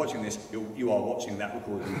course, if you're watching this, you are watching that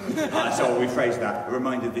recording. So I'll rephrase that. A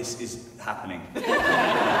reminder, this is happening.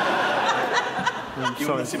 You're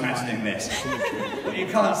not imagining this. What you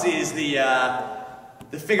can't see is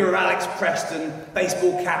the figure of Alex Preston,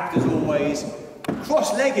 baseball capped as always,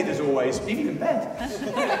 cross-legged as always, even in bed,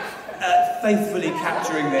 faithfully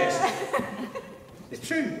capturing this. It's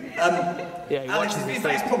true. Alex, in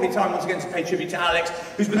fact, it's probably time once again to pay tribute to Alex,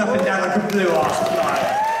 who's been up and down like a blue-arse fly.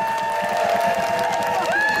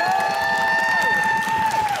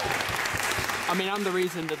 I mean, I'm the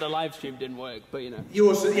reason that the live stream didn't work, but you know. You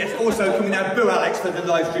also, yes, also coming out, boo Alex for the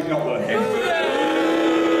live stream not working.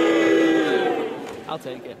 I'll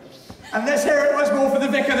take it. And let's hear it once more for the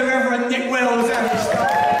Vicar, the Reverend Nick Wills, and the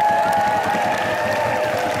staff.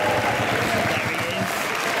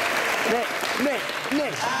 Nick. And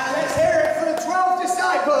let's hear it for the 12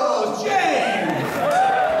 disciples, James.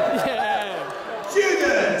 Yeah.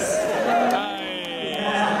 Judas.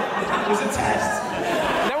 Yeah. That was a test.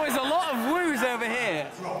 There was a lot of woos over here.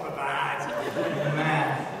 Proper bad.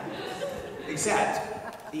 Man.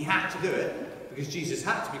 Except, he had to do it, because Jesus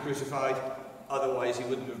had to be crucified, otherwise he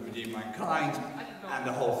wouldn't have redeemed mankind, and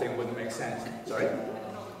the whole thing wouldn't make sense. Sorry?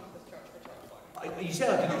 You said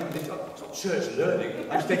I didn't know it's church learning.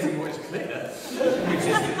 I'm stating what is clear, which is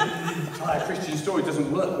that the entire Christian story doesn't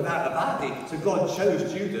work without a baddie. So God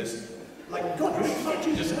chose Judas. Like, God really fucked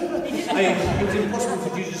Judas over. It was impossible for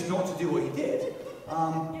Judas not to do what he did.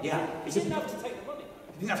 Yeah. He didn't have to take the money.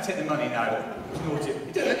 He didn't have to take the money, no. He was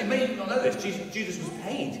naughty. You may not know this. Judas was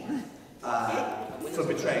paid for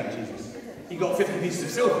betraying Jesus. He got 50 pieces of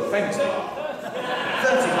silver, famously. 30,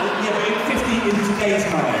 yeah, but 50 in today's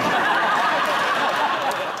money.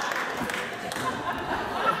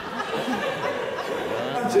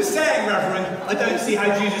 I'm just saying, Reverend, I don't see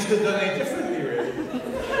how Jesus could have done any differently, really.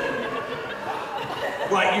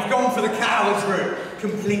 Right, you've gone for the coward's route.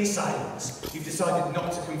 Complete silence. You've decided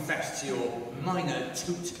not to confess to your minor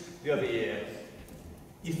toot the other year.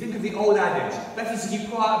 You think of the old adage, better to keep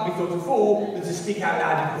quiet and be thought a fool than to speak out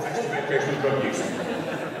loud and confess to recreational drug use.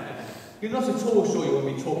 You're not at all sure you want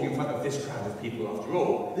to be talking in front of this crowd of people after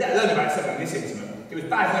all, let alone about something this intimate. It was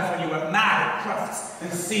bad enough when you went mad at Crufts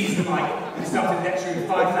and seized the mic and started lecturing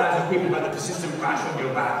 5,000 people about the persistent rash on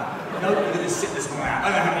your back. No, you're going to sit this one out. I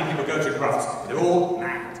don't know how many people go to Crufts. They're all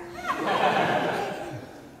mad.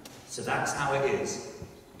 So that's how it is,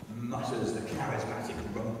 mutters the charismatic,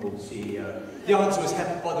 rumpled CEO. The answer was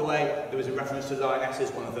hemp, by the way. There was a reference to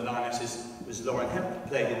lionesses. One of the lionesses was Lauren Hemp,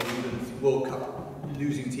 played in the England World Cup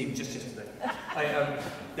losing team just yesterday.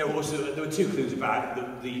 There were two clues about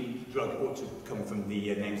the drug ought to come from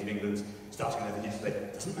the names of England starting 11 yesterday.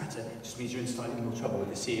 Doesn't matter, it just means you're in slightly more trouble with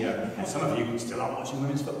the CEO. And some of you still aren't watching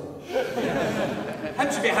women's football.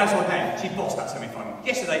 Hemp should be a household name. She bossed that semi-final.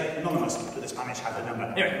 Yesterday, anonymous, but the Spanish had the number.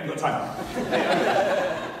 Anyway, we've got time.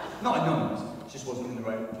 Not anonymous, just wasn't in the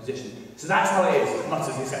right position. So that's how it is,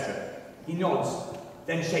 mutters, etc. He nods,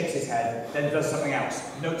 then shakes his head, then does something else.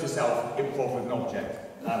 Note to self, improv with an object.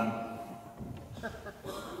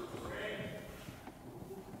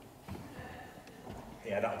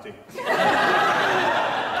 Yeah, that'll do.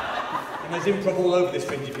 And there's improv all over this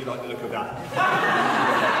fringe if you like the look of that.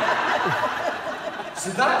 So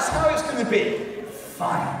that's how it's going to be.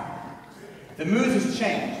 Fine. The mood has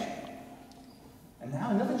changed. And now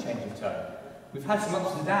another change of tone. We've had some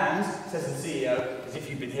ups and downs, says the CEO, as if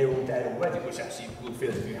you've been here all day already, which actually you will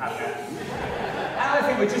feel if you have now. And I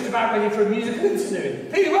think we're just about ready for a musical interlude.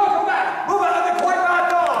 Please welcome back, Woman and the Quite Bad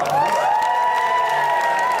Dog!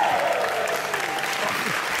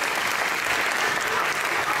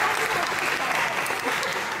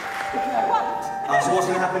 So So what's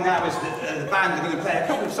going to happen now is that the band are going to play a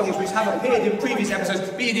couple of songs which have appeared in previous episodes,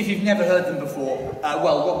 even if you've never heard them before.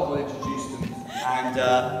 Well, Rob will introduce them,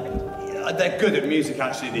 and they're good at music,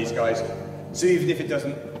 actually, these guys. So even if it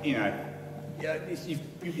doesn't, you know,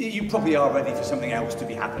 you probably are ready for something else to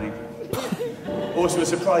be happening. Also, a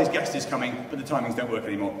surprise guest is coming, but the timings don't work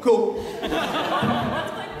anymore. Cool.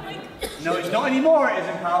 No, it's not anymore, it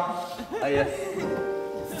isn't, pal.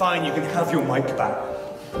 Fine, you can have your mic back.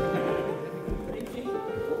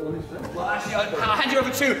 Well, actually, I'll hand you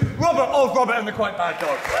over to Robert of Robert and the Quite Bad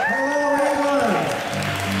Dog. Hello,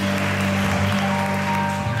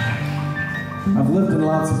 everyone. I've lived in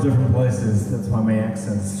lots of different places. That's why my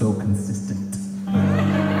accent's so consistent.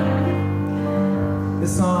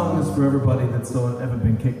 This song is for everybody that's ever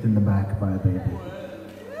been kicked in the back by a baby.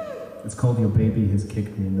 It's called Your Baby Has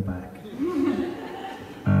Kicked Me in the Back.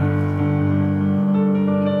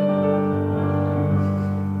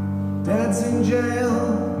 Dad's in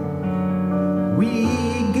jail. We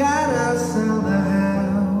gotta sell the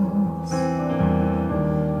house.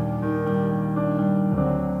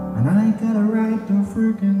 And I gotta ride the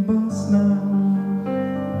freaking bus now.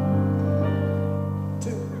 2,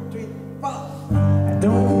 3, 4. I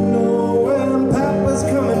don't know when Papa's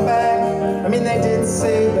coming back. I mean, they did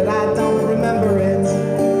say, but I don't remember it.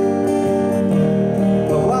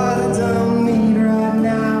 But what I don't need right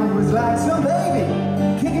now is like some baby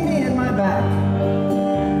kicking me in my back.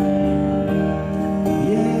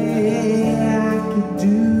 Yeah, I could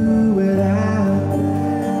do without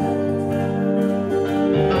that.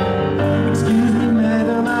 Excuse me,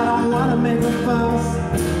 madam, I don't want to make a fuss.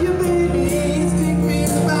 Your baby's kicked me in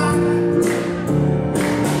the back.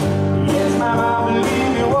 Yes, ma'am, I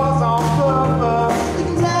believe it was on purpose. You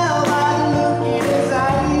can tell by the look in his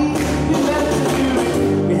eyes. You meant to do it.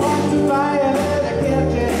 We had to fire the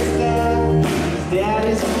kitchen staff. His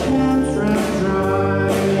daddy's hands ran dry.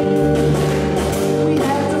 We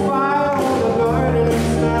had to fire all the garden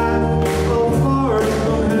staff. Oh, Forrest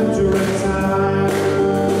will have to retire.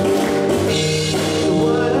 So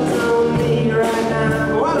what I don't need right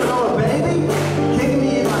now, what I know, baby, kicking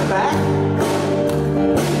me in my back.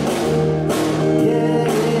 Yeah,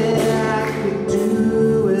 I could do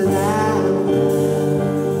without.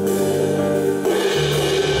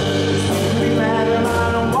 Excuse me, madam, I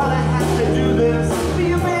don't wanna have to do this, but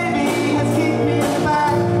your baby has kicked me in the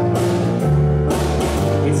back.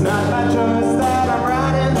 It's not my choice that I'm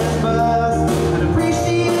riding this bus. I'd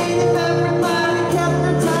appreciate if everybody kept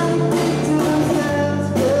their tiny thing to themselves.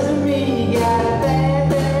 Doesn't mean you got a bad,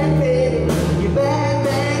 bad baby. Your bad,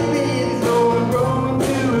 bad baby's gonna grow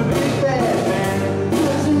into a big bad man.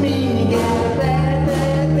 Doesn't mean you got a bad,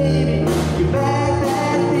 bad baby. Your bad,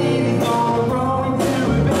 bad baby's gonna grow into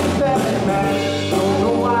a big bad man. Don't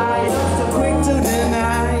know why you're so quick to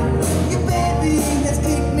deny. Your baby has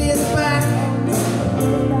kicked me in the back.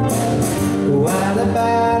 What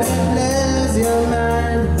about it blows your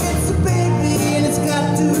mind? It's a baby and it's got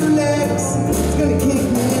 2 legs. It's gonna kick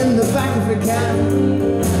me in the back if it can.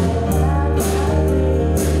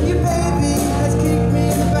 Your baby has kicked me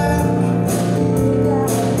in the back.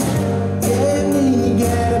 Yeah, you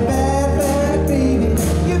got a bad, bad baby.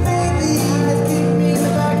 Your baby has kicked me in the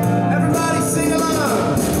back. Everybody sing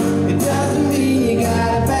along. It doesn't mean you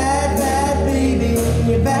got a bad, bad baby.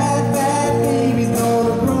 Your bad, bad baby's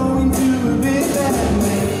gonna grow into a big bad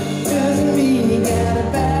man. Doesn't mean you got a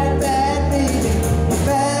bad, bad baby. Your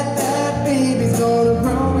bad, bad baby's gonna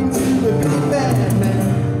grow into a big bad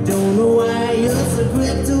man. Don't know why you're so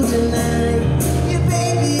quick to deny. Your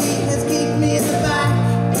baby has kicked me in the back.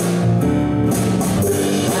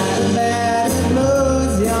 How bad it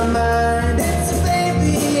blows your mind. It's a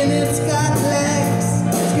baby and it's got legs.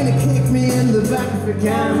 It's gonna kick me in the back if it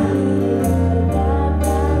can.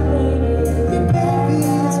 Your baby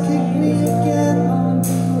has kicked me again.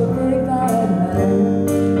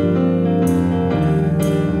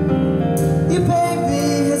 Your baby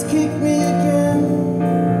has kicked me again.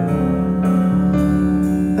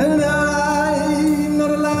 And I'm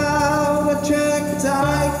not allowed, I checked,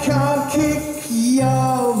 I can't kick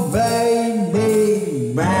your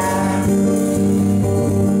baby back.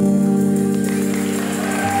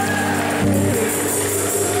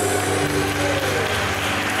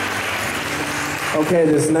 Okay,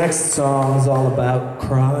 this next song is all about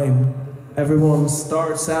crime. Everyone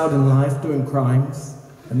starts out in life doing crimes,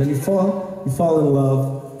 and then you fall in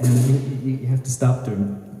love, and you have to stop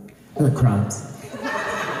doing crimes.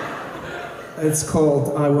 It's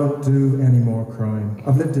called I Won't Do Any More Crime.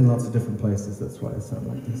 I've lived in lots of different places, that's why I sound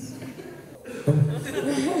like this.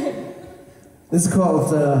 This is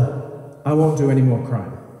called I Won't Do Any More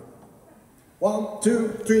Crime. 1, 2,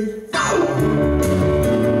 3, 4.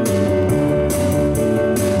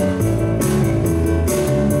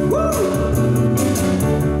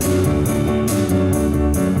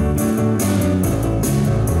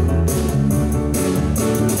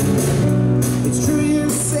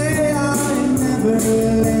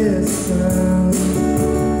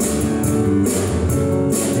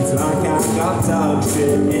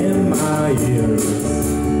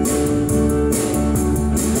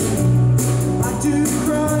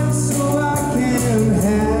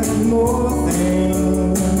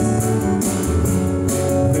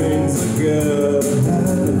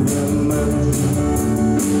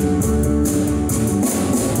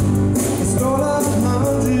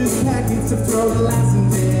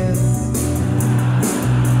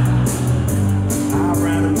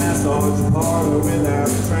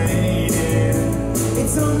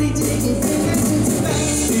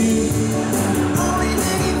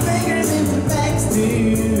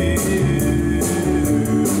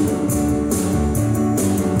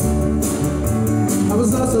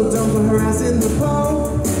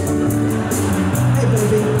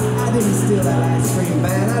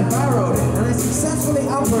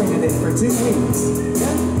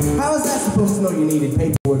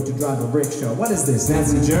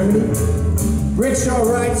 Nazi Germany. Rickshaw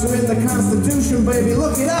rights are in the Constitution, baby,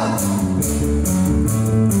 look it up.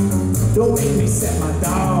 Don't make me set my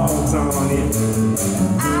dogs on it.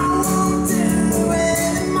 I won't do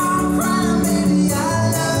any more crime, baby. I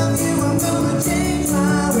love you, I'm gonna change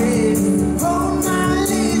my ways. Hold my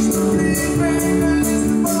leash, but please break the list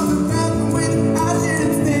of all the crap from which I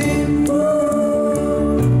should stand.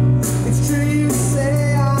 It's true you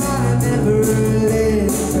say I never listen.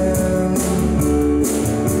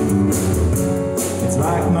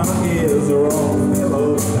 Like my ears are all full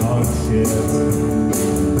of dog shit.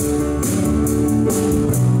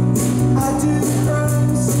 I do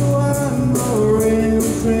crime, so I'm more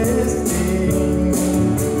interesting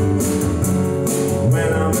when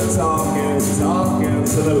I'm talking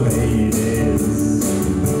to the ladies.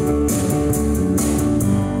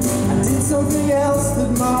 I did something else that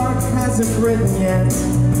Mart hasn't written yet.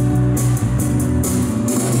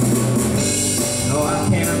 No, I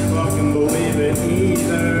can't fucking believe it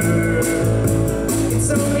either. It's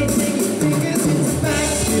only taking fingers into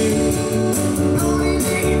backstreet. Only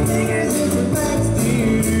taking fingers into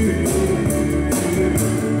backstreet.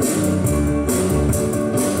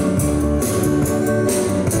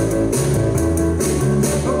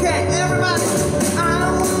 Okay, everybody, I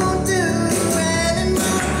won't do any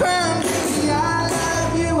more crime. I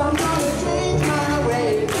love you, I'm gonna change my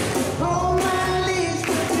ways. Hold my leash,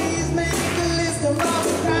 but please make the list of all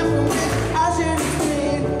the crime from which I should be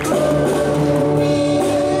free.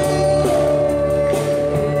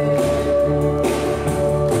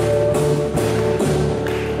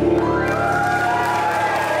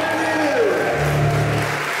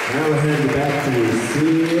 Now we'll hand it back to the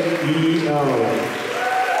CEO.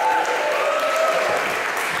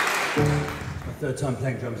 My third time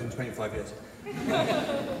playing drums in 25 years.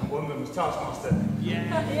 One of them was Taskmaster.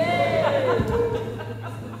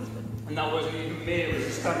 And that wasn't even me, it was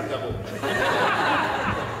a stunt double.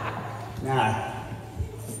 Now,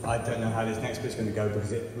 I don't know how this next bit's going to go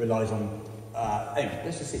because it relies on... anyway,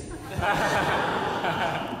 let's just see.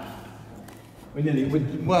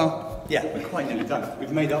 We're quite nearly done.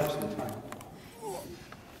 We've made up some time.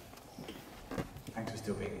 Thanks for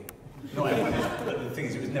still being here. Not everyone is, but the thing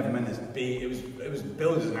is, it was never meant to be. It was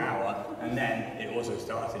billed as an hour, and then it also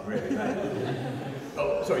started really late.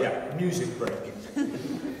 Oh, sorry, yeah, music break.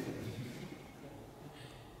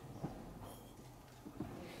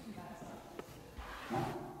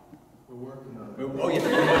 We're working on it. Oh, yeah.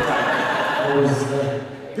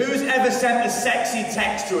 Who's ever sent a sexy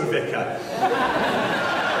text to a vicar?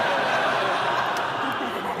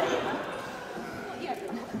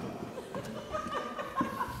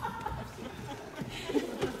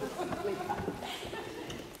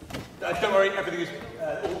 Don't worry, everything is...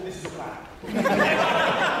 this is a plan.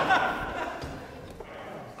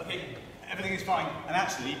 Okay, everything is fine. And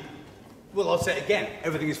actually, well, I'll say it again.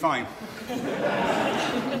 Everything is fine.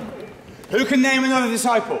 Who can name another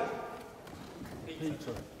disciple?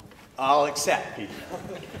 Peter. I'll accept Peter.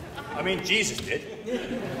 I mean, Jesus did.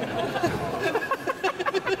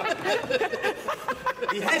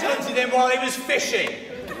 He headhunted him while he was fishing.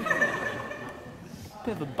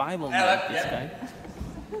 Bit of a Bible nerd, this guy.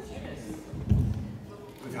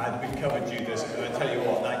 We've covered Judas, and I tell you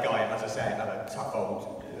what, that guy, as I say, had a tough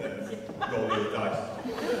old roll of the dice.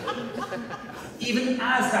 Even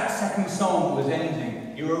as that second song was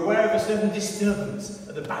ending, you were aware of a certain disturbance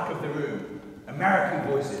at the back of the room. American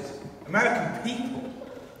voices, American people,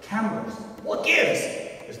 Cameras. What gives,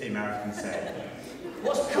 as the Americans say.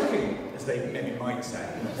 What's cooking, as they maybe might say.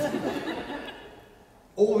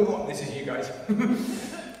 All we want, this is you guys.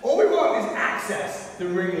 All we want is access, the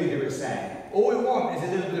ringleader is saying. All we want is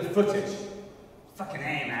a little bit of footage. Fucking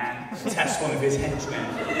A, man. Test one of his henchmen.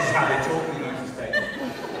 This is how they talk in the United States.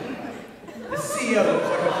 The CEO looks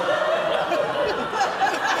like a...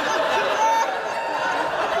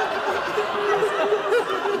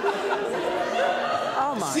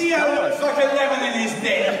 Oh my CEO God. looks like a lemon in his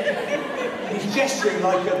dick. He's gesturing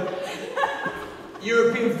like a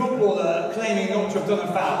European footballer claiming not to have done a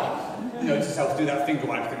foul. You know, to self do that finger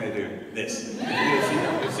wipe thing they do. This.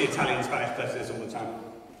 You'll see Italian, Spanish players do this all the time.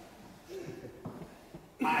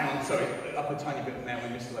 Hang on, sorry, up a tiny bit there, we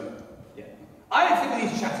missed one. Yeah. I don't think we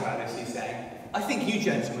need to chat about this, he's saying. I think you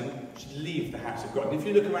gentlemen should leave the House of God. And if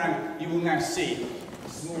you look around, you will now see a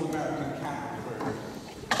small American camera crew.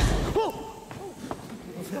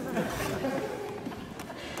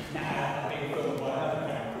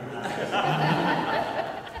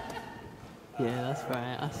 Yeah, that's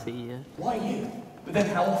right, I see you. Why you? But then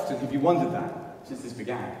how often have you wondered that since this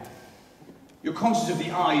began? You're conscious of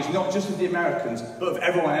the eyes, not just of the Americans, but of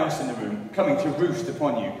everyone else in the room, coming to roost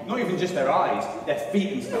upon you. Not even just their eyes, their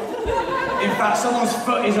feet and stuff. In fact, someone's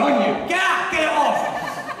foot is on you. Get out! Get it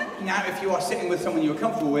off! Now, if you are sitting with someone you're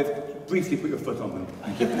comfortable with, briefly put your foot on them.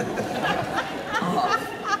 Thank you.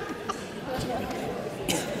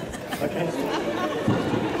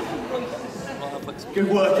 Good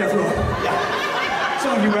work, everyone. Yeah.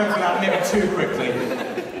 Some of you went for that maybe too quickly.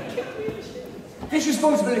 This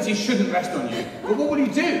responsibility shouldn't rest on you, but what will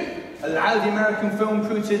you do? Allow the American film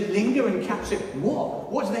crew to linger and capture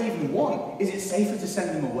what? What do they even want? Is it safer to send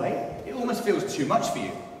them away? It almost feels too much for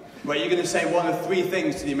you. Well, you're going to say one of three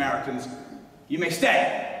things to the Americans. You may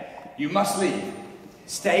stay. You must leave.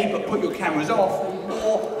 Stay, but put your cameras off.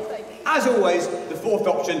 Or, as always, the fourth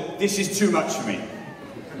option, this is too much for me.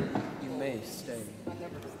 You may stay.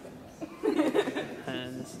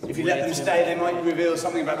 If you let them stay, they might reveal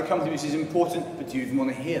something about the company which is important, but do you even want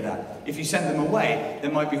to hear that? If you send them away,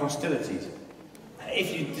 there might be hostilities.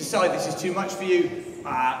 If you decide this is too much for you,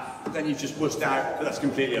 then you've just wussed out, but that's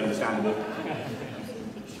completely understandable.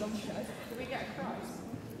 Can we get a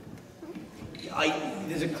cry?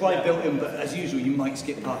 There's a cry built in, but as usual, you might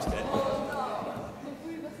skip past it.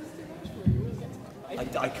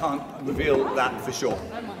 I can't reveal that for sure.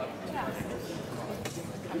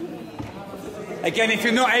 Again, if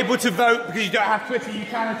you're not able to vote because you don't have Twitter, you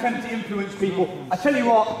can attempt to influence people. I tell you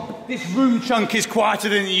what, this room chunk is quieter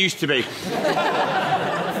than it used to be.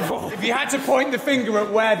 If you had to point the finger at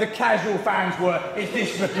where the casual fans were, it's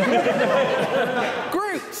this.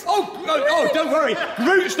 Groot! Oh, don't worry.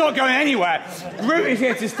 Groot's not going anywhere. Groot is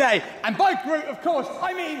here to stay. And by Groot, of course,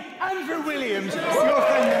 I mean Andrew Williams, your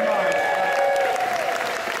friend and mine.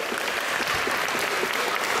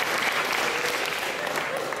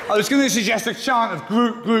 I was going to suggest a chant of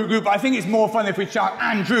Groot, Groot, Groot, but I think it's more fun if we chant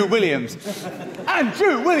Andrew Williams.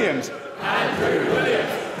 Andrew Williams! Andrew Williams!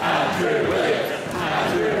 Andrew Williams!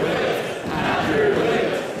 Andrew Williams! Andrew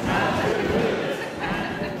Williams! Andrew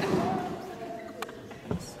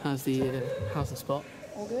Williams! How's the spot?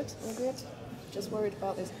 All good, all good. Just worried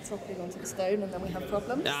about this toppling onto the stone and then we have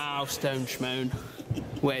problems. Oh, stone schmoan.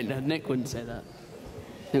 Wait, no, Nick wouldn't say that.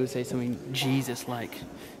 He would say something Jesus-like.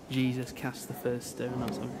 Jesus cast the first stone or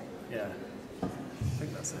something. Yeah. I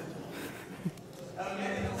think that's it.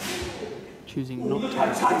 Choosing not to.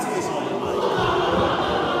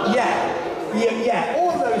 Yeah,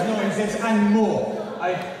 all those noises and more.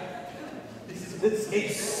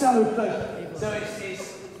 It's so close. So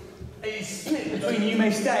it's split between you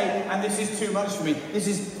may stay and this is too much for me. This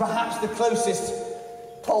is perhaps the closest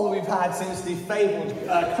poll we've had since the fabled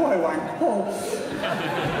Crowank poll.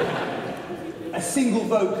 A single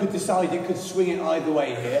vote could decide it could swing it either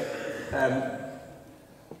way here.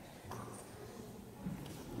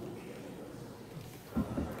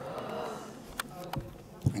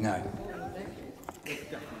 I know.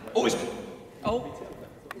 Oh,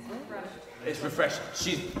 it's refreshing.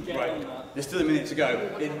 She's right. There's still a minute to go.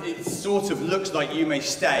 It sort of looks like you may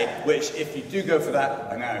stay, which if you do go for that,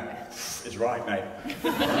 I know, is right, mate.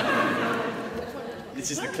 This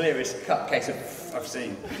is the clearest cut case of I've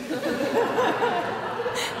seen.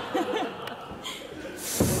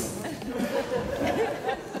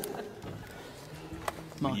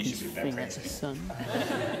 Marky's thing at the sun.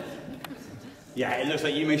 Yeah, it looks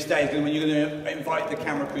like you may stay when you're going to invite the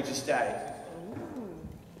camera crew to stay.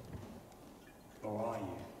 Or are you?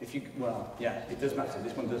 If you, well, yeah, it does matter.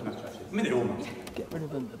 This one does matter, actually. I mean, they all matter. Get rid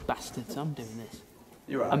of them, the bastards. I'm doing this.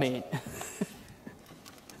 You're right. I mean...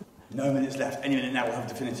 No minutes left. Any minute now we'll have a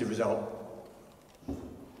definitive result.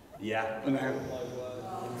 Yeah. No.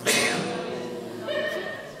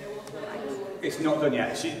 It's not done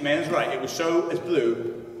yet. Maayan's right. It will show as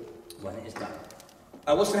blue when it is done.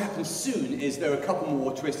 What's going to happen soon is there are a couple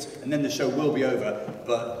more twists and then the show will be over,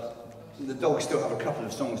 but the dogs still have a couple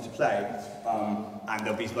of songs to play, and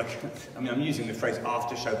there'll be like, I mean, I'm using the phrase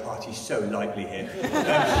after show party so lightly here.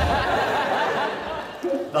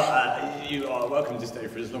 But you are welcome to stay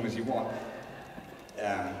for as long as you want.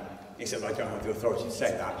 Except I don't have the authority to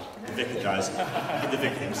say that. The vicar does. The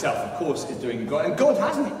vicar himself, of course, is doing God. And God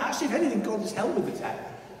hasn't. Actually, if anything, God has held with the tech.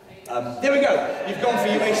 There we go. You've gone for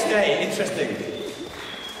your stay. Interesting.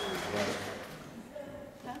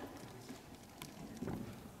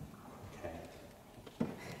 Okay.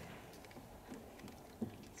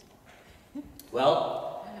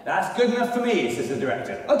 Well, that's good enough for me, says the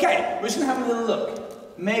director. Okay, we're just going to have a little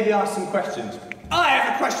look. Maybe ask some questions. I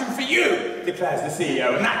have a question for you, declares the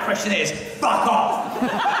CEO, and that question is, fuck off!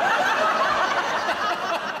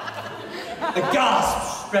 A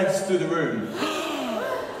gasp spreads through the room.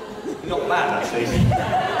 Not bad, actually.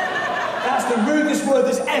 That's the rudest word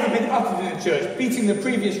that's ever been uttered in a church, beating the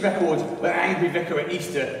previous record when an angry vicar at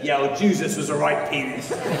Easter yelled, Jesus was a right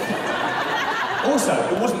penis. Also,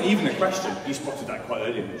 it wasn't even a question. You spotted that quite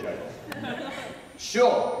early in the joke.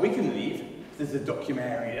 Sure, we can leave. There's a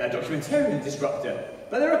documentarian disruptor.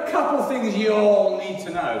 But there are a couple of things you all need to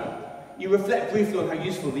know. You reflect briefly on how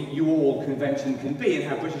useful the you all convention can be and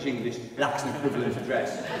how British English lacks an equivalent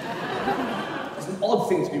address. It's an odd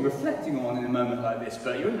thing to be reflecting on in a moment like this,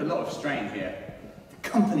 but you're under a lot of strain here. The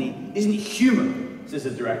company isn't human, says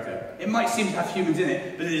the director. It might seem to have humans in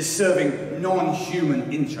it, but it is serving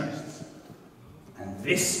non-human interests. And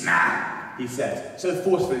this man, he says, so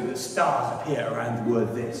forcefully that stars appear around the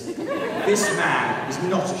word this. This man is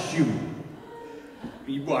not a human.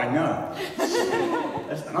 Well, I know.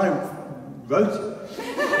 And I wrote it.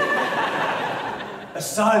 A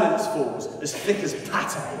silence falls, as thick as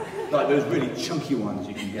pate, like those really chunky ones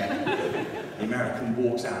you can get. The American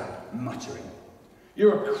walks out, muttering.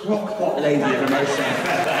 You're a crock-pot lady of emotion.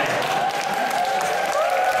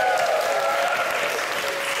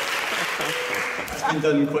 Been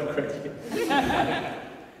done quite quickly.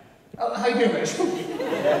 Oh, how you doing, Rachel? You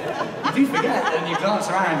do forget, and you glance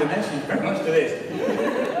around, and then she's very much to this.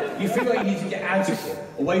 You feel like you need to get out of here,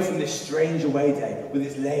 away from this strange away day, with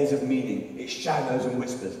its layers of meaning, its shadows and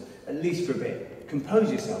whispers, at least for a bit. Compose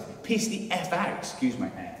yourself, piece the F out, excuse my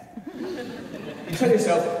F. You tell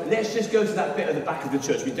yourself, let's just go to that bit at the back of the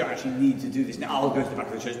church. We don't actually need to do this now. I'll go to the back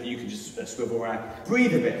of the church, but you can just swivel around.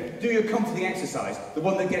 Breathe a bit. Do your comforting exercise, the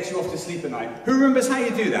one that gets you off to sleep at night. Who remembers how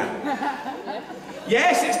you do that?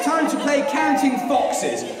 Yes, it's time to play Counting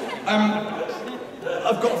Foxes.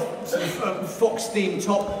 I've got sort of fox-themed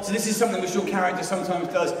top, so this is something which your character sometimes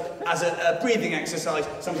does as a breathing exercise.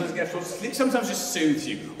 Sometimes it gets off to sleep, sometimes just soothes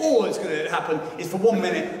you. All that's going to happen is for 1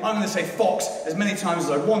 minute, I'm going to say fox as many times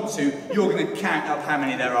as I want to. You're going to count up how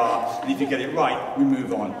many there are, and if you get it right, we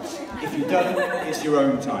move on. If you don't, it's your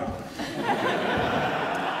own time.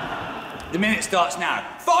 The minute starts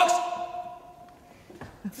now. Fox!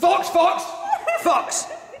 Fox, fox! Fox!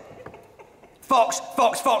 Fox,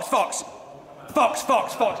 fox, fox, fox! Fox,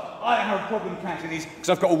 fox, fox. I don't have a problem counting these because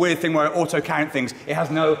I've got a weird thing where I auto-count things. It has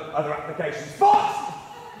no other applications. Fox!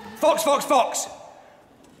 Fox, fox, fox!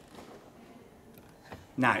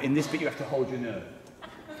 Now, in this bit you have to hold your nerve.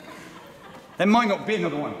 There might not be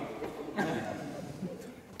another one.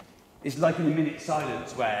 It's like in a minute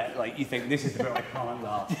silence where, like, you think, this is the bit I can't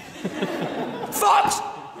laugh. Fox!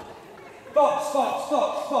 Fox, fox,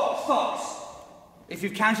 fox, fox, fox! If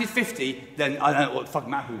you've counted 50, then I don't know what the fuck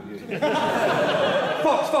Matt would do.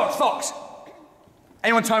 Fox, fox, fox!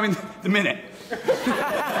 Anyone timing the minute?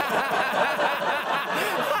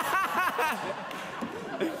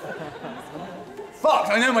 Fox!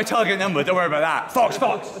 I know my target number, don't worry about that. Fox,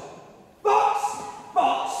 fox! Fox!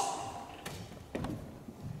 Fox!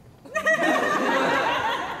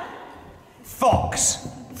 Fox!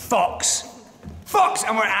 Fox! Fox!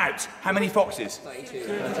 And we're out! How many foxes? 32.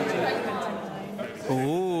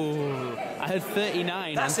 Oh, I heard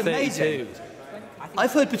 39 That's and 32. amazing.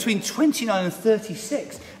 I've heard between 29 and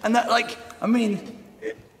 36. And that, like, I mean,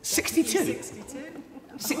 62.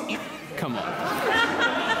 62? Come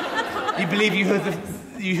on. You believe you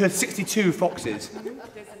heard 62 foxes?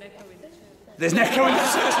 There's an echo in the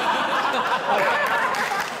church.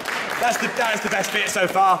 That's the best bit so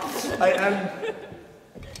far.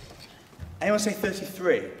 Anyone say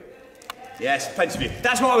 33? Yes, plenty of you.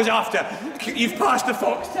 That's what I was after. You've passed the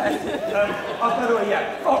fox test. By the way,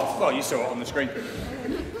 yeah, fox. Well, you saw it on the screen.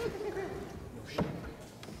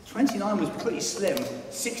 29 was pretty slim.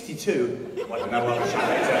 62, I don't know what I'm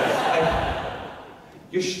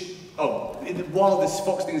while this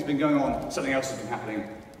Fox thing has been going on, something else has been happening.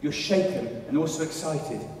 You're shaken and also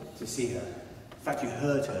excited to see her. In fact, you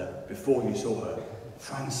heard her before you saw her.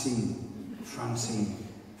 Francine, Francine,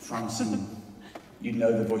 Francine. You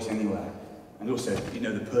know the voice anywhere. And also, you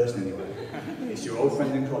know the person anywhere. It's your old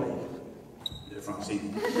friend and colleague, little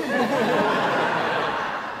Francine.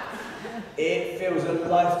 It feels a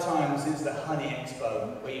lifetime since the Honey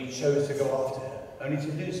Expo, where you chose to go after her, only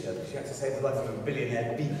to lose her because you had to save the life of a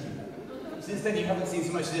billionaire beekeeper. Since then, you haven't seen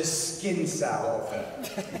so much as a skin cell of her.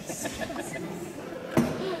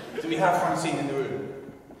 Do we have Francine in the room?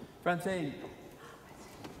 Francine.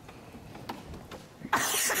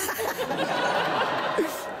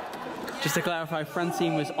 Just to clarify,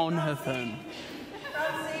 Francine was on her phone.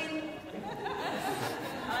 Francine.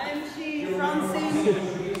 I am she, Francine.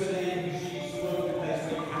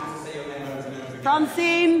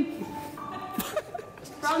 Francine.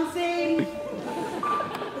 Francine.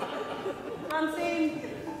 Francine.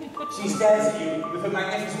 She stares at you with her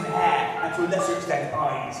magnificent hair and to a lesser extent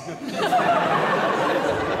eyes.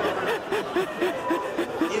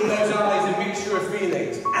 In those eyes a mixture of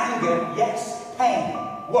feelings. Anger, yes. Pain,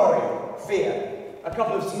 worry, fear. A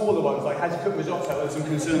couple of smaller ones like how to cook risotto and some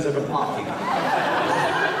concerns over parking.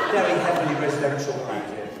 Very heavily residential around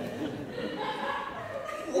here.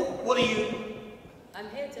 What are you? I'm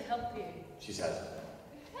here to help you. She says.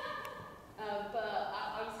 But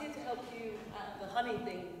I was here to help you at the honey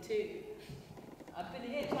thing too. I've been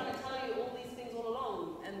here trying to tell you all these things all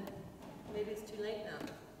along, and maybe it's too late now.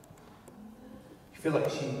 You feel like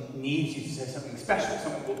she needs you to say something special,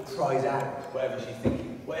 something that cries out, whatever she's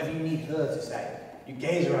thinking, whatever you need her to say. You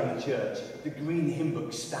gaze around the church, the green hymn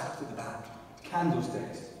book stacked at the back,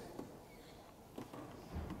 candlesticks.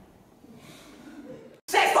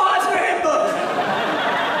 Set fire to the hymn book!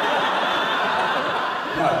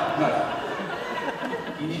 No.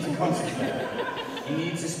 You need to concentrate. You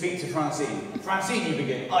need to speak to Francine. Francine, you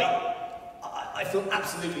begin. I feel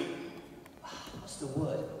absolutely... What's the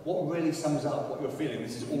word? What really sums up what you're feeling?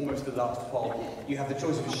 This is almost the last poll. You have the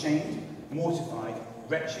choice of ashamed, mortified,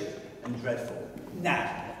 wretched, and dreadful.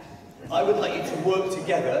 Now, I would like you to work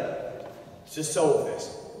together to solve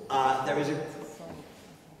this.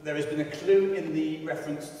 There has been a clue in the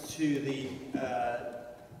reference to the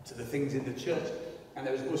things in the church, and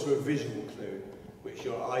there is also a visual clue, which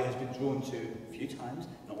your eye has been drawn to a few times,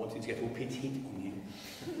 not wanting to get all petite on you.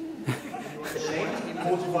 Ashamed,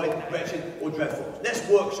 mortified, wretched, or dreadful. Let's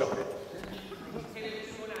workshop it.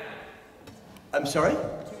 I'm sorry?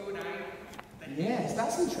 209. Yes,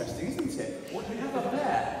 that's interesting, isn't it? What do we have up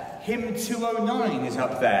there? Hymn 209 is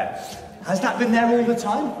up there. Has that been there all the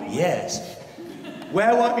time? Yes.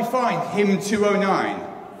 Where might we find hymn 209?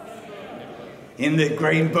 In the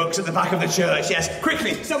green books at the back of the church, yes.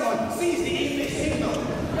 Quickly, someone seize the English hymnal.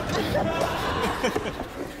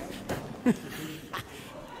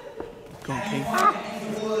 Go on, Keith.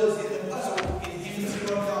 The words in the puzzle in hymn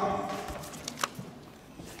 209.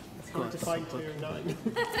 It's hard to find 209.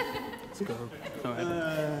 Let's go.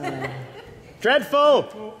 Alright. Dreadful!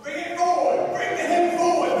 Bring it forward! Bring the hymn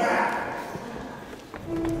forward, man!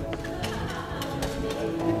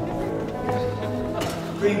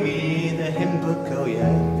 Bring me the hymn book, oh yeah.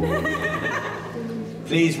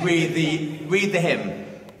 Please read the hymn.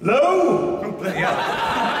 Lo! Oh, bloody hell.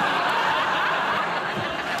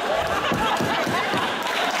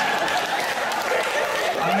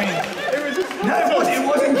 I mean, it was just... No, it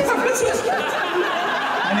was in capitals.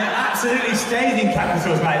 And it absolutely stayed in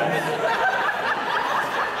capitals, mate.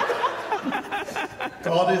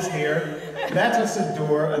 God is here. Let us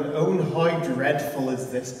adore and own how dreadful is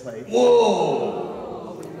this place. Whoa!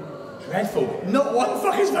 Dreadful. Not one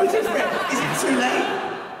fucker's voted for it. Is it too late?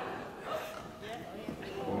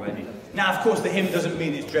 Already. Now, of course, the hymn doesn't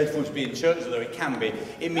mean it's dreadful to be in church, although it can be.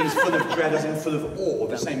 It means full of dread as in full of awe,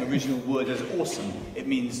 the same original word as awesome. It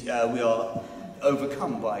means we are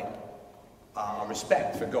overcome by our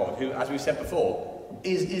respect for God, who, as we said before,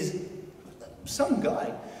 is some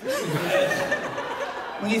guy.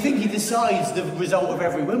 When you think he decides the result of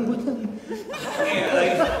every Wimbledon,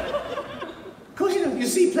 of course, you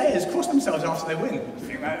see players cross themselves after they win. You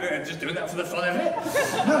think they're just doing that for the fun of it.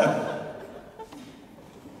 No.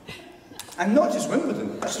 And not just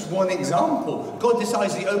Wimbledon, that's just one example. God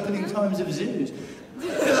decides the opening times of zoos.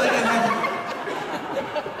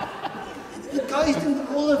 The guy's doing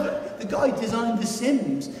all of it. The guy designed The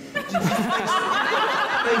Sims based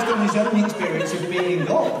on his own experience of being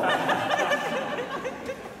God.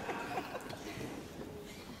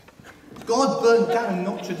 God burned down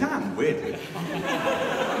Notre Dame, weirdly.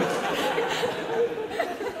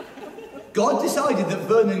 God decided that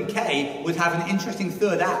Vernon Kay would have an interesting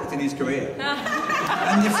third act in his career.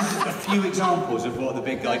 And this is just a few examples of what the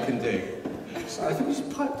big guy can do. So I think we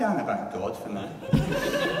should pipe down about God for now.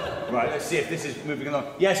 Right, let's see if this is moving along.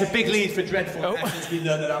 Yeah, it's a big lead for Dreadful. Oh. Since we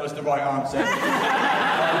learned that that was the right answer.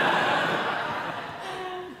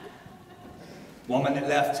 1 minute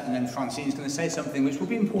left, and then Francine's going to say something which will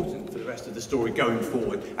be important for the rest of the story going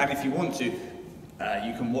forward. And if you want to,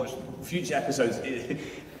 you can watch future episodes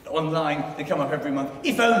online. They come up every month,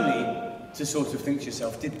 if only to sort of think to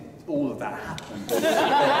yourself, did all of that happen?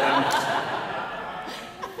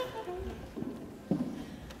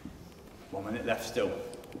 1 minute left still.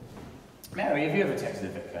 Mary, have you ever texted a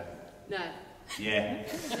vicar? No. Yeah.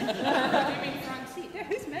 Do you mean Francine? Yeah,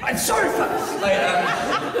 who's Mary? I'm sorry, folks!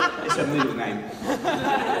 It's a middle name.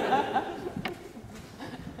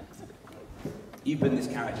 You've been this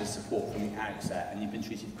character's support from the outset, and you've been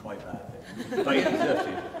treated quite badly. But you deserve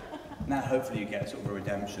to. Now, hopefully, you get sort of a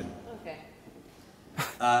redemption. Okay.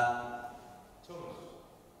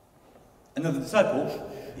 Another disciple?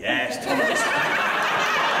 Yes, Thomas.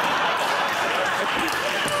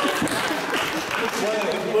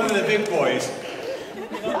 one of the big boys.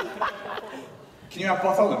 Can you have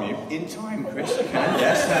Bartholomew? In time, Chris. You can,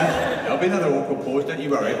 yes. There'll be another awkward pause, don't you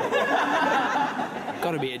worry.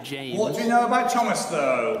 Gotta be a James. What do you know about Thomas,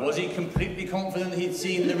 though? Was he completely confident he'd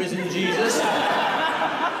seen the risen Jesus?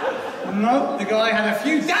 No, the guy had a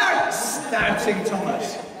few doubts, doubting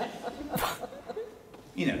Thomas.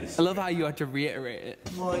 You know this. I love how you had to reiterate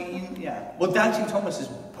it. Well, yeah. Well, doubting Thomas has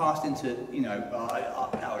passed into, you know,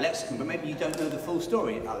 our lexicon, but maybe you don't know the full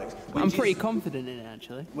story, Alex. I'm pretty confident in it,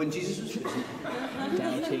 actually. When Jesus was risen.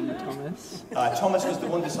 Doubting Thomas. Thomas was the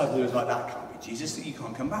one disciple who was like, that can't be Jesus, you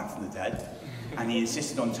can't come back from the dead. And he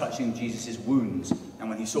insisted on touching Jesus' wounds. And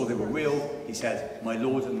when he saw they were real, he said, my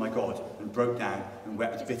Lord and my God, and broke down and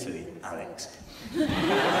wept bitterly, Alex.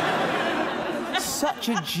 Such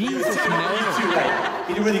a Jesus Too late.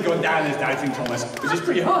 He'd already gone down as Doubting Thomas, which is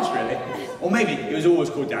pretty harsh, really. Or maybe it was always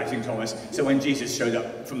called Doubting Thomas, so when Jesus showed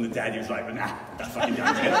up from the dead, he was like, well, nah, that's fucking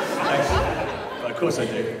doubting it. But of course I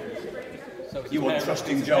do. So you want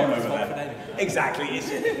trusting John over there. Exactly, is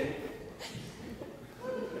it?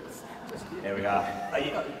 There we are.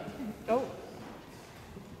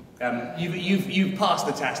 You've passed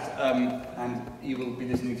the test, and you will be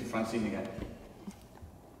listening to Francine again.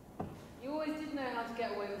 You always did know how to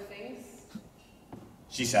get away with things.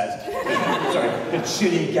 She says. Sorry, the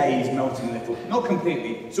chilly gaze melting a little. Not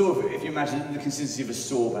completely, sort of, if you imagine the consistency of a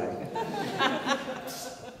sorbet.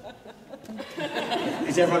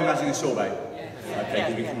 Is everyone imagining a sorbet? Yeah.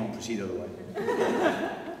 Okay, we can proceed the other way.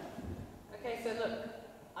 Okay, so look,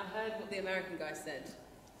 I heard what the American guy said.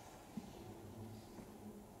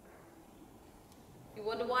 You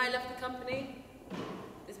wonder why I left the company?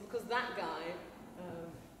 It's because that guy...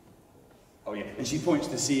 Oh yeah, and she points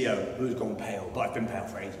to the CEO, who's gone pale, but I've been pale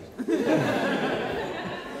for ages.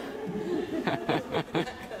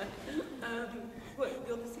 What,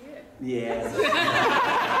 you're the CEO? Yeah.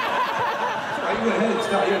 Sorry, you weren't here to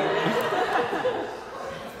start,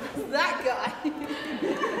 That guy!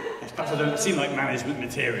 Yes, perhaps I don't seem like management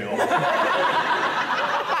material. That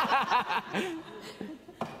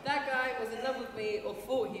guy was in love with me, or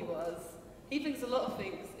thought he was. He thinks a lot of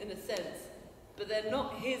things, in a sense, but they're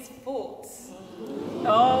not his faults.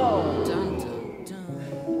 Oh! Dun, dun, dun.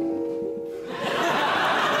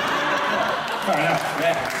 Fair enough,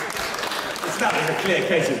 yeah. It's that is a clear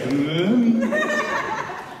case of...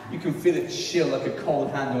 You can feel it chill like a cold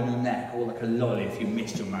hand on your neck, or like a lolly if you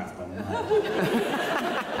missed your mouth by now.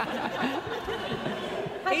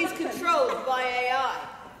 He's controlled by AI.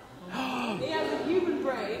 He has a human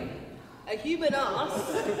brain, a human ass,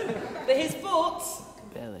 but his thoughts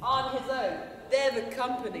aren't his own. They're the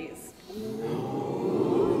company's.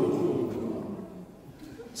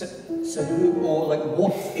 So who, or like,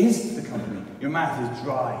 what is the company? Your mouth is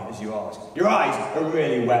dry as you ask. Your eyes are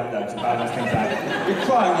really wet though, to balance things out. You're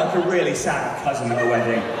crying like a really sad cousin at a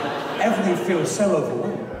wedding. Everything feels so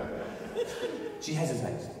overwhelming. She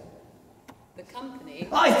hesitates. The company?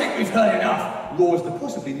 I think we've heard enough, roars the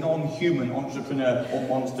possibly non-human entrepreneur or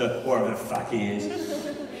monster, or whatever the fuck he is.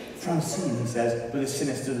 Francine, he says, with a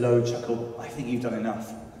sinister low chuckle, I think you've done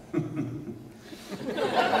enough.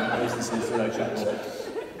 There's the sinister low chuckle.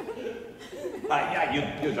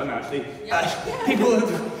 Yeah, you're done actually. People,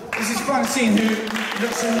 this is Francine, who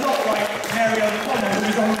looks a lot like Mary O'Connor, who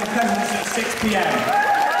was on Independence at 6 p.m.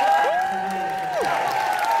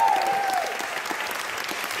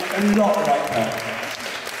 A lot like her.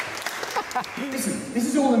 Listen, this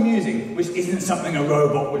is all amusing, which isn't something a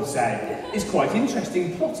robot would say. It's quite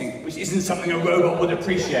interesting plotting, which isn't something a robot would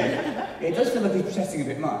appreciate. It does feel like he's protesting a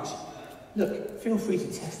bit much. Look, feel free to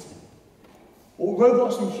test me. All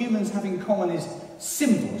robots and humans have in common is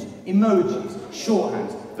symbols, emojis,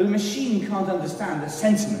 shorthands, but a machine can't understand the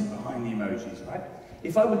sentiment behind the emojis, right?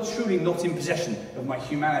 If I were truly not in possession of my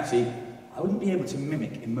humanity, I wouldn't be able to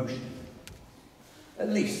mimic emotion. At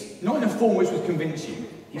least, not in a form which would convince you.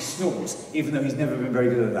 He snores, even though he's never been very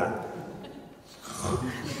good at that.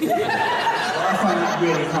 I find that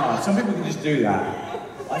really hard. Some people can just do that.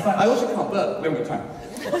 I also can't burp. We haven't got time.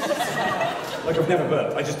 Like I've never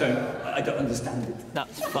burped. I don't understand it.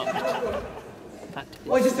 That's fucked.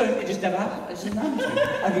 Well, it just never happened. It just doesn't happen to me.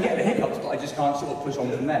 I can get the hiccups, but I just can't sort of push on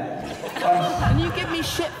from there. And you give me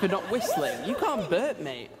shit for not whistling. You can't burp,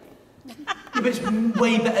 mate. Yeah, but it's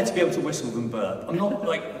way better to be able to whistle than burp. I'm not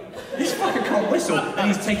like, this fucker can't whistle, and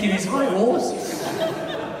he's taking his high horse.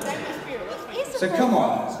 So come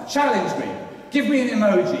on, challenge me. Give me an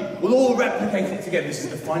emoji. We'll all replicate it together. This is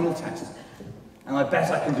the final test. And I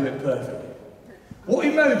bet I can do it perfectly. What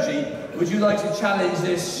emoji would you like to challenge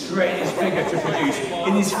this strange figure to produce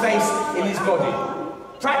in his face, in his body?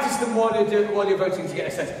 Practice them while you're voting to get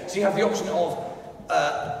a sense. So you have the option of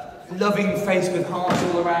loving face with hearts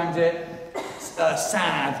all around it,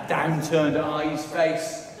 sad, downturned eyes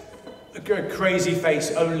face, a crazy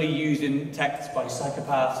face only used in texts by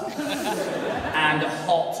psychopaths, and a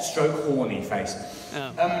hot stroke horny face.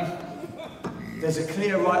 Oh. There's a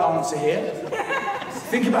clear right answer here.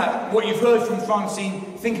 Think about what you've heard from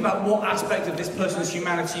Francine. Think about what aspect of this person's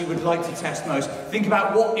humanity you would like to test most. Think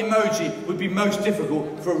about what emoji would be most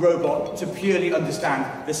difficult for a robot to purely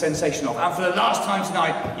understand the sensation of. And for the last time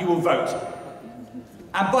tonight, you will vote.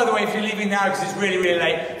 And by the way, if you're leaving now because it's really, really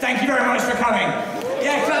late, thank you very much for coming.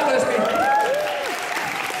 Yeah, clap those people.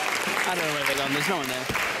 I don't know where they're gone. There's no one there.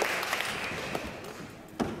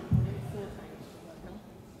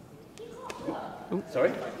 Ooh,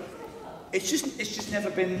 sorry? It's just never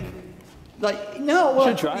been like no. Well,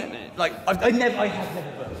 should try it, mate. Like I have never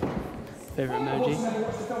burped. Favorite emoji?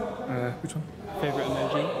 Which one? Favorite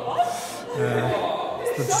emoji?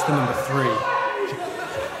 It's just the number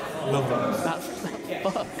 3. Love that. That's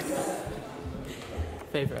fucked.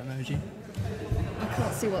 Favorite emoji? I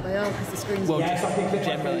can't see what they are because the screen's well,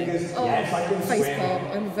 generally. Facepalm.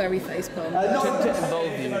 I'm very facepalm. To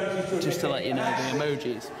involve you, just to let you know the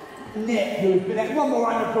emojis. Nick, who's been there. One more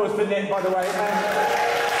round of applause for Nick, by the way.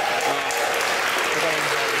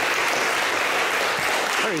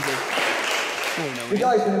 Where is he? Oh, no, the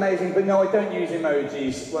guy's been amazing, but no, I don't use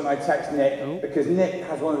emojis when I text Nick, because Nick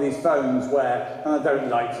has one of these phones where, and I don't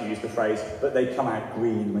like to use the phrase, but they come out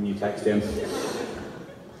green when you text him.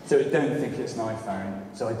 So I don't think it's an iPhone,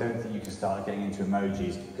 so I don't think you can start getting into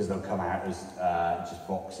emojis, because they'll come out as just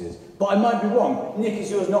boxes. But I might be wrong. Nick, is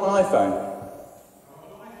yours not an iPhone?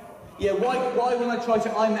 Yeah, why when I try to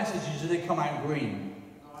iMessage you do they come out green?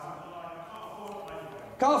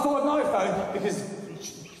 Can't afford an iPhone because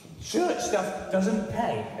church stuff doesn't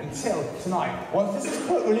pay until tonight. Once this has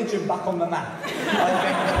put religion back on the map, I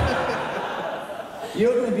think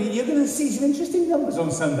you're going to see some interesting numbers on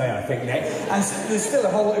Sunday, I think, Nick. And there's still a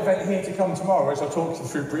whole event here to come tomorrow, which I'll talk you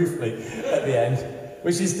through briefly at the end,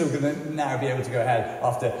 which is still going to now be able to go ahead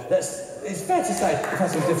after. It's fair to say we've had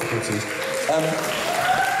some difficulties.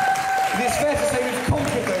 It's fair to say we've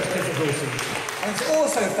conquered those difficulties. And it's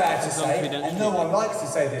also fair to say, and no one likes to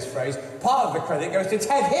say this phrase, part of the credit goes to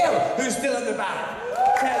Ted Hill, who's still at the back.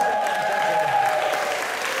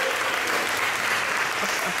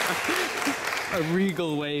 A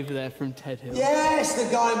regal wave there from Ted Hill. Yes, the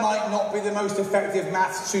guy might not be the most effective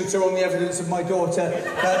maths tutor on the evidence of my daughter,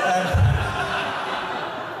 but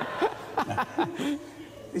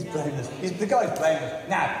he's blameless. The guy's blameless.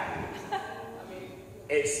 Now,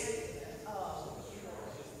 it's...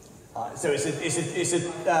 so it's a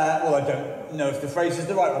well, I don't know if the phrase is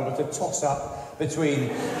the right one, but a toss-up between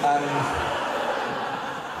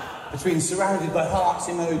surrounded by hearts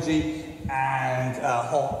emoji and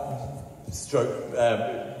hot stroke,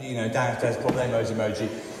 downstairs problemos emoji.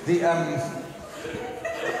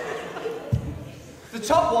 The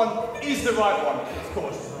top one is the right one, of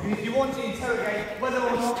course. If you want to interrogate whether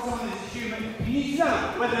or not someone is human, you need to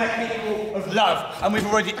know whether they're capable of love. And we've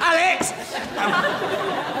already... Alex!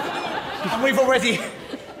 And we've already...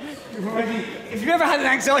 If you've ever had an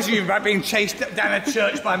anxiety about being chased down a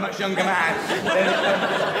church by a much younger man, then...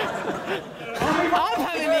 I'm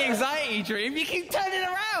having the anxiety dream. You keep turning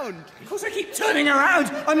around. Of course I keep turning around.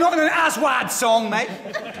 I'm not in an Aswad song, mate.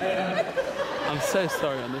 I'm so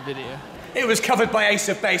sorry on the video. It was covered by Ace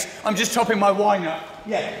of Base. I'm just topping my wine up.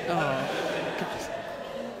 Yeah. Oh.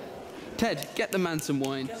 Ted, get the man some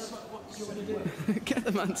wine. Get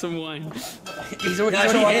the man some wine. He's already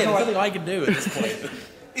here. There's nothing I can do at this point.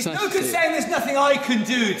 It's no good saying there's nothing I can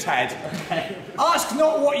do, Ted. Ask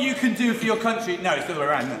not what you can do for your country. No, it's the other way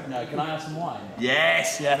around. No, can I have some wine?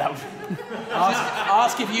 Yes. Yeah, that would...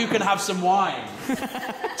 ask if you can have some wine.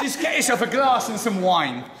 Just get yourself a glass and some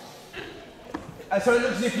wine. So it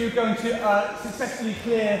looks as if you're going to successfully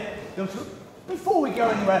clear the... Before we go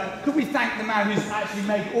anywhere, could we thank the man who's actually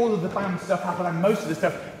made all of the band stuff happen and most of the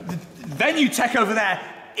stuff? The venue tech over there,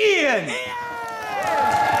 Ian!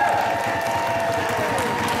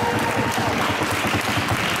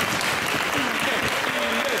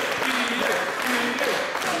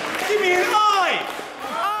 Give me an I!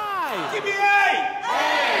 I! Give me an A!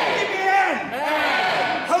 Give me an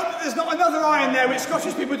N! Hope that there's not another I in there, which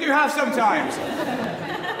Scottish people do have sometimes.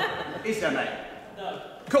 Is there, mate? No.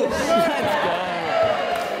 Cool.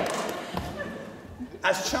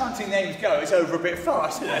 As chanting names go, it's over a bit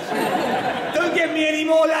fast, isn't it? Don't give me any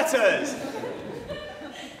more letters! I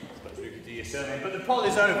suppose we could do your surname, but the poll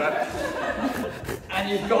is over. And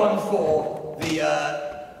you've gone for the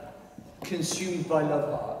consumed by love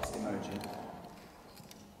hearts emoji.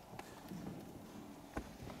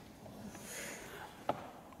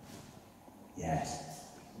 Yes.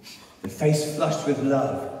 The face flushed with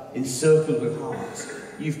love, encircled with hearts.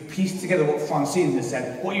 You've pieced together what Francine has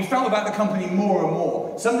said, what you felt about the company more and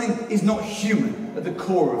more. Something is not human at the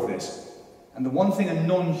core of this. And the one thing a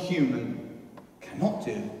non-human cannot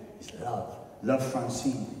do is love. Love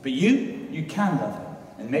Francine. But you can love her.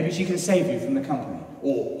 And maybe she can save you from the company.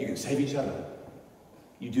 Or you can save each other.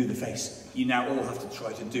 You do the face. You now all have to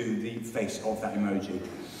try to do the face of that emoji.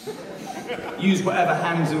 Use whatever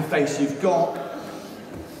hands and face you've got.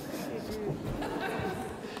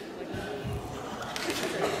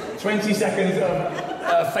 "20 seconds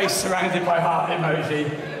of face surrounded by heart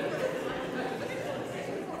emoji."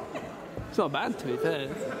 It's not bad, to be fair.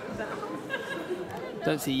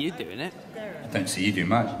 Don't see you doing it. I don't see you do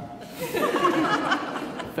much.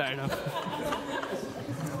 Fair enough.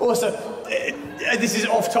 Also, this is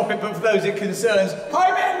off topic, but for those it concerns,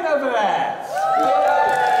 hi men over there!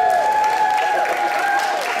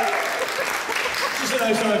 Just so I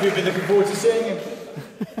know some of you have been looking forward to seeing him.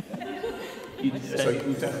 We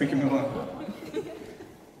can move on.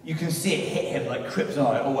 You can see it hit him like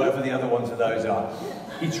kryptonite or whatever the other ones of those are.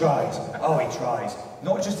 He tries. Oh, he tries.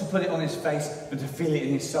 Not just to put it on his face, but to feel it in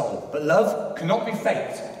his soul. But love cannot be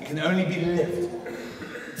faked. It can only be lived.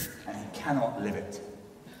 And he cannot live it.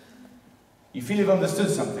 You feel you've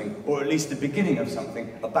understood something, or at least the beginning of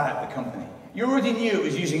something, about the company. You already knew it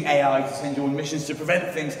was using AI to send you on missions to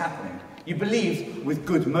prevent things happening. You believed with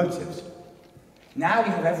good motives. Now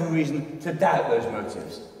you have every reason to doubt those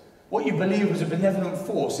motives. What you believed was a benevolent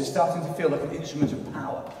force is starting to feel like an instrument of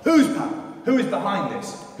power. Whose power? Who is behind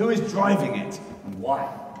this? Who is driving it? And why?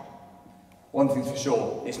 One thing's for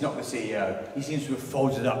sure, it's not the CEO. He seems to have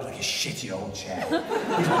folded up like a shitty old chair.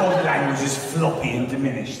 His body language is floppy and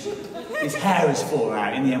diminished. His hair has fallen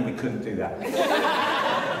out. In the end, we couldn't do that.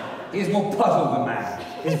 He is more puzzled than mad.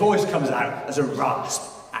 His voice comes out as a rasp,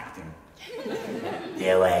 acting. The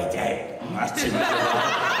away day. That's too much.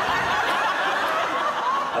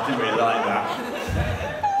 I didn't really like that.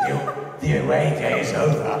 The away day is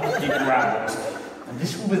over, he growls. And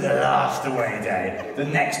this will be the last away day. The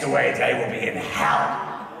next away day will be in hell.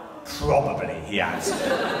 Probably, he adds.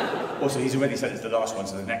 Also, he's already said it's the last one,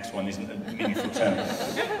 so the next one isn't a meaningful term.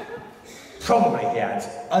 Probably, he adds,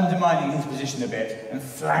 undermining his position a bit and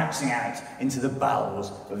flouncing out into the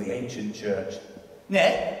bowels of the ancient church.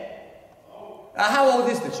 Nick? How old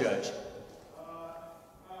is the church?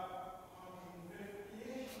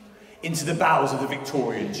 Into the bowels of the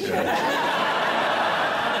Victorian church.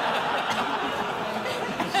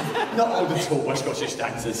 Not old at all by Scottish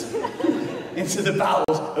standards. Into the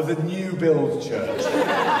bowels of the new build church.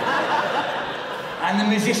 And the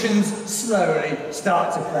musicians slowly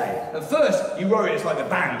start to play. At first, you worry it's like the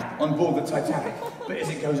band on board the Titanic. But as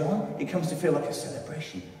it goes on, it comes to feel like a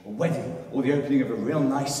celebration, a wedding, or the opening of a real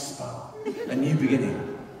nice spa. A new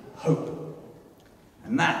beginning. Hope.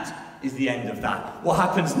 And that is the end of that. What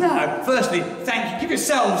happens now? Firstly, thank you. Give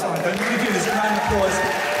yourselves, I don't need to do this, a round of applause.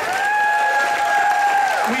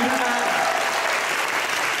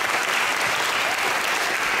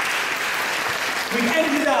 We've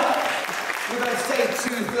ended up with I'd say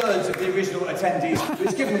 2/3 of the original attendees,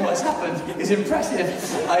 which given what's happened is impressive.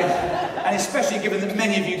 And especially given that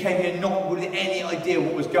many of you came here not with any idea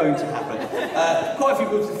what was going to happen. Quite a few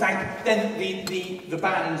people to thank. Then the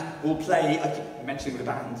band will play, I keep mentioning the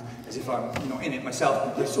band as if I'm not in it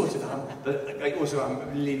myself, but sort of am, but I also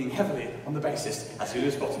am leaning heavily on the bassist, as you'll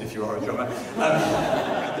have spotted if you are a drummer.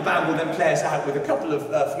 The band will then play us out with a couple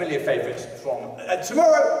of familiar favourites from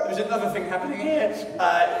tomorrow. There's another thing happening here.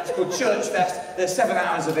 It's called Church Fest. There's 7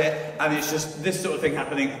 hours of it, and it's just this sort of thing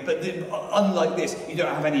happening. But unlike this, you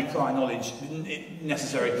don't have any prior knowledge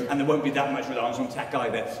necessary, and there won't be that much reliance on tech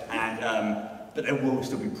either. And but there will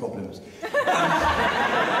still be problems.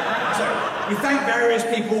 So we thank various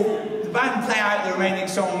people. The band play out the remaining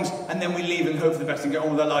songs, and then we leave and hope for the best and get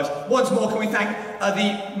on with our lives. Once more, can we thank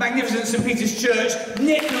the magnificent St. Peter's Church,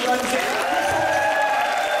 Nick who runs it.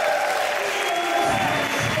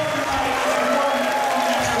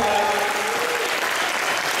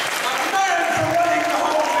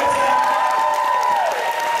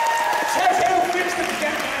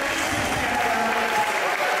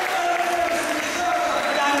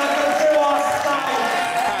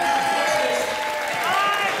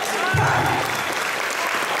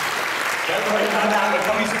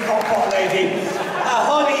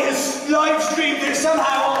 Holly has live streamed it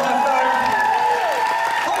somehow on her phone.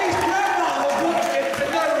 Holly's grandma has watched it for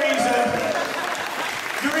no reason.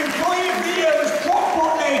 Your employee of the year was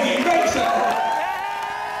Crockpot Lady, Rachel.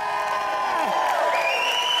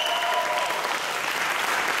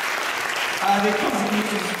 The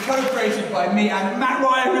contributions co-created by me and Matt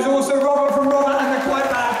Ryer, who's also Robert from Robert and the Quite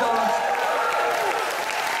Bad Dogs.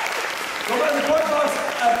 Robert and the Quite Bad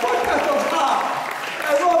Dogs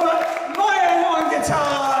are Robert, Maayan on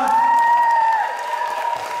guitar,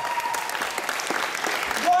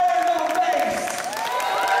 Ryer on bass,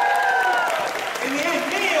 in the end,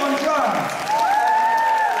 me on drums.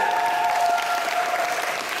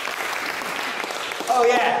 Oh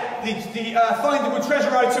yeah, the findable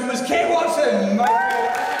treasure item was Kate Watson.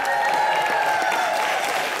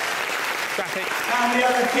 And the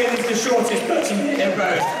other kid is the shortest person here,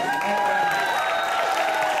 both.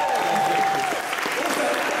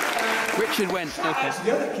 Richard went. Okay.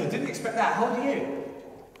 The other kid didn't expect that. How old are you?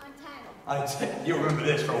 I'm 10. You'll remember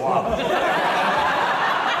this for a while.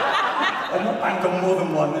 I've not banked on more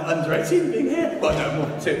than one under 18 being here. Well, no, more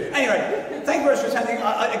than 2. Anyway, thank you very much for attending.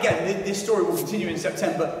 Again, this story will continue in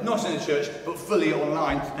September, not in the church, but fully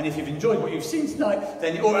online. And if you've enjoyed what you've seen tonight,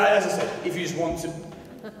 then, or as I said, if you just want to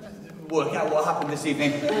work out what happened this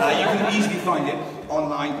evening, you can easily find it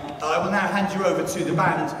online. I will now hand you over to the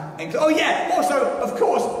band. And, oh yeah, also, of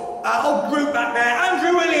course, old group back there,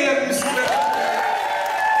 Andrew Williams.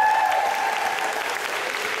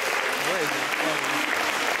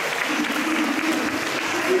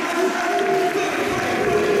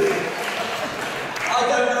 I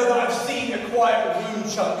don't know that I've seen a quiet room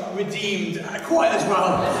chunk redeemed quite as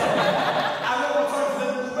well.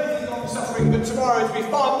 But tomorrow to be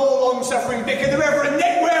far more long-suffering vicar, the Reverend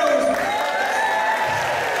Nick Wills.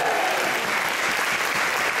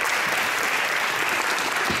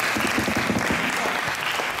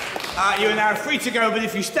 You are now free to go, but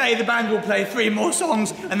if you stay, the band will play 3 more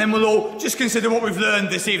songs, and then we'll all just consider what we've learned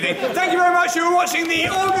this evening. Thank you very much. You were watching the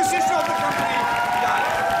organ sister of the company.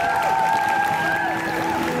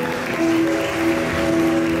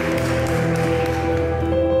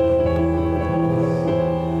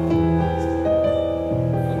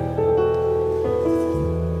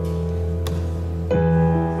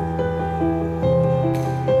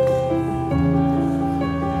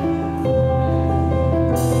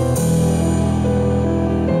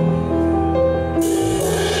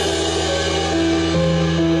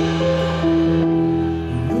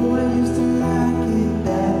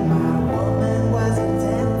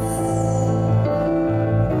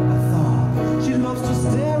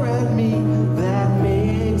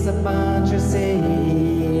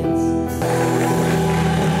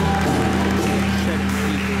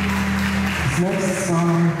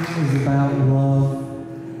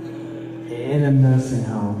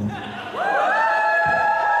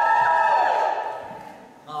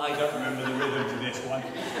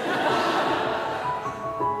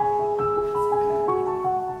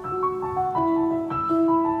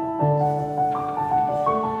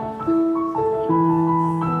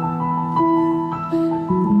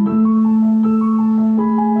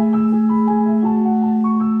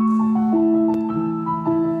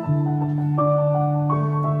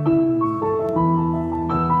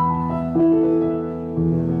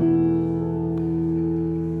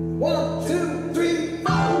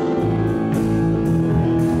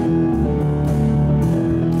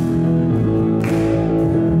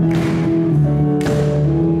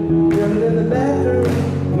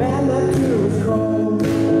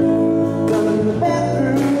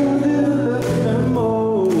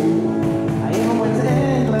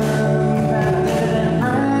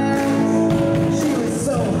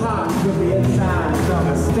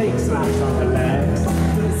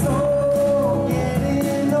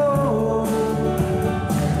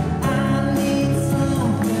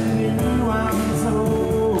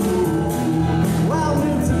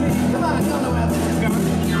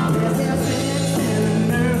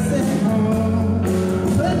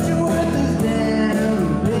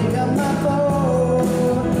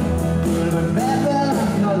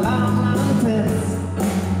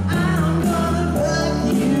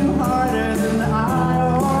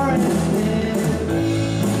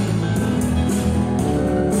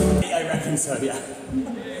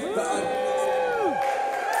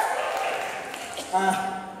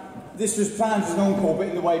 this was planned as an encore, but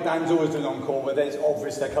in the way bands always do an encore, where it's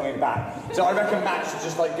obvious they're coming back. So I reckon Matt should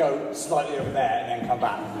just like go slightly over there and then come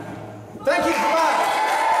back. Thank you for that.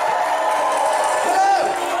 Hello.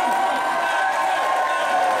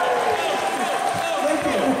 Thank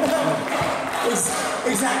you.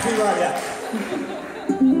 Exactly right, yeah.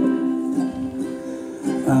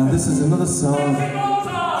 This is another song. Okay,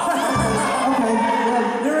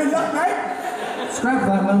 well, you're in luck, mate. Scrap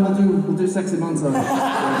that, man. We'll do Sexy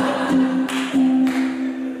Montage.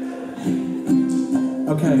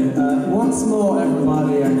 Okay, once more,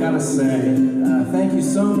 everybody, I gotta say, thank you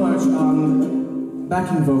so much on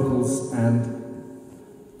backing vocals and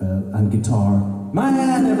guitar.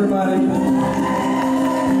 Maayan, everybody.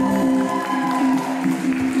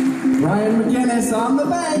 Ryan McGuinness on the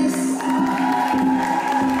bass.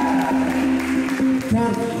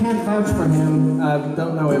 Can't vouch for him.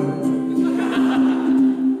 Don't know him.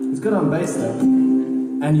 He's good on bass though.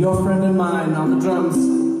 And your friend and mine on the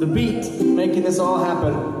drums. The beat making this all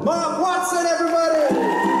happen. Mart Watson, everybody!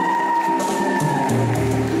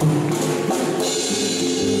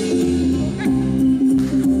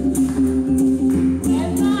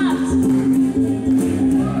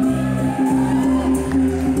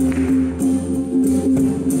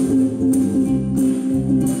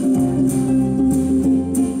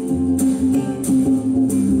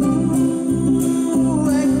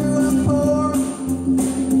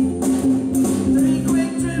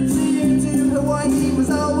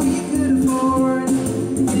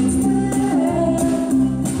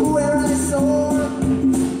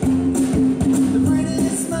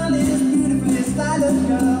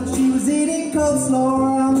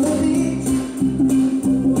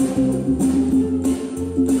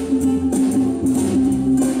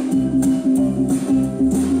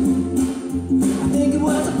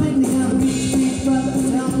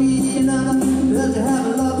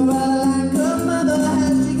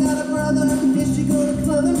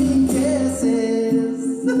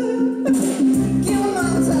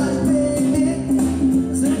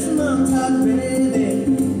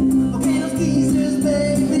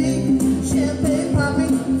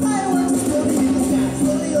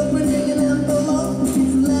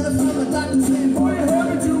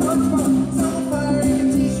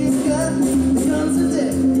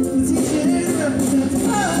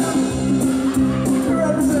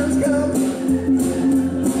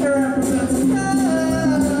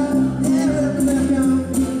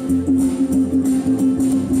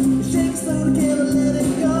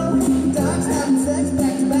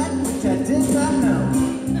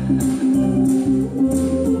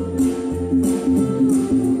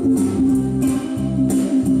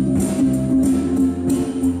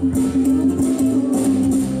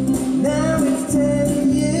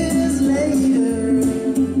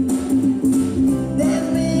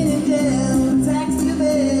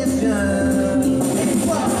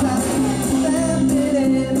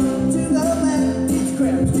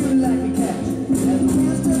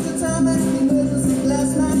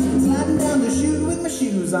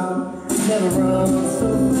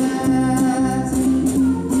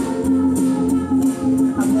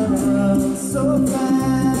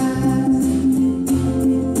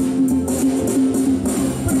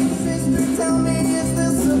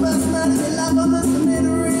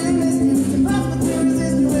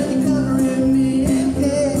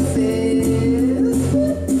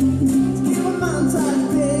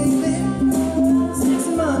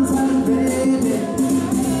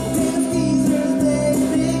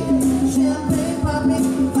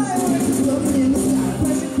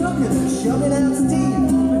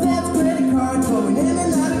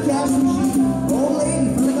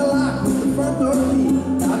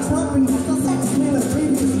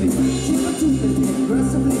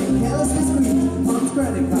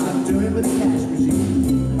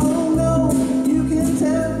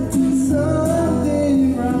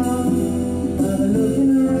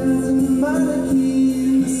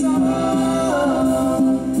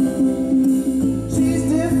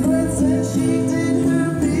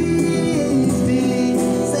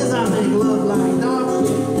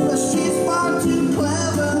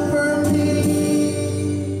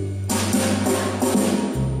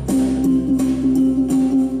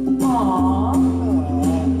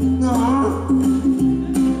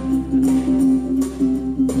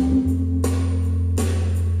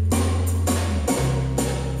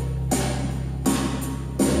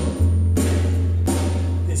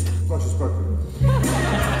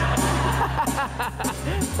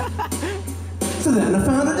 So then I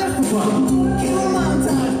found a different one.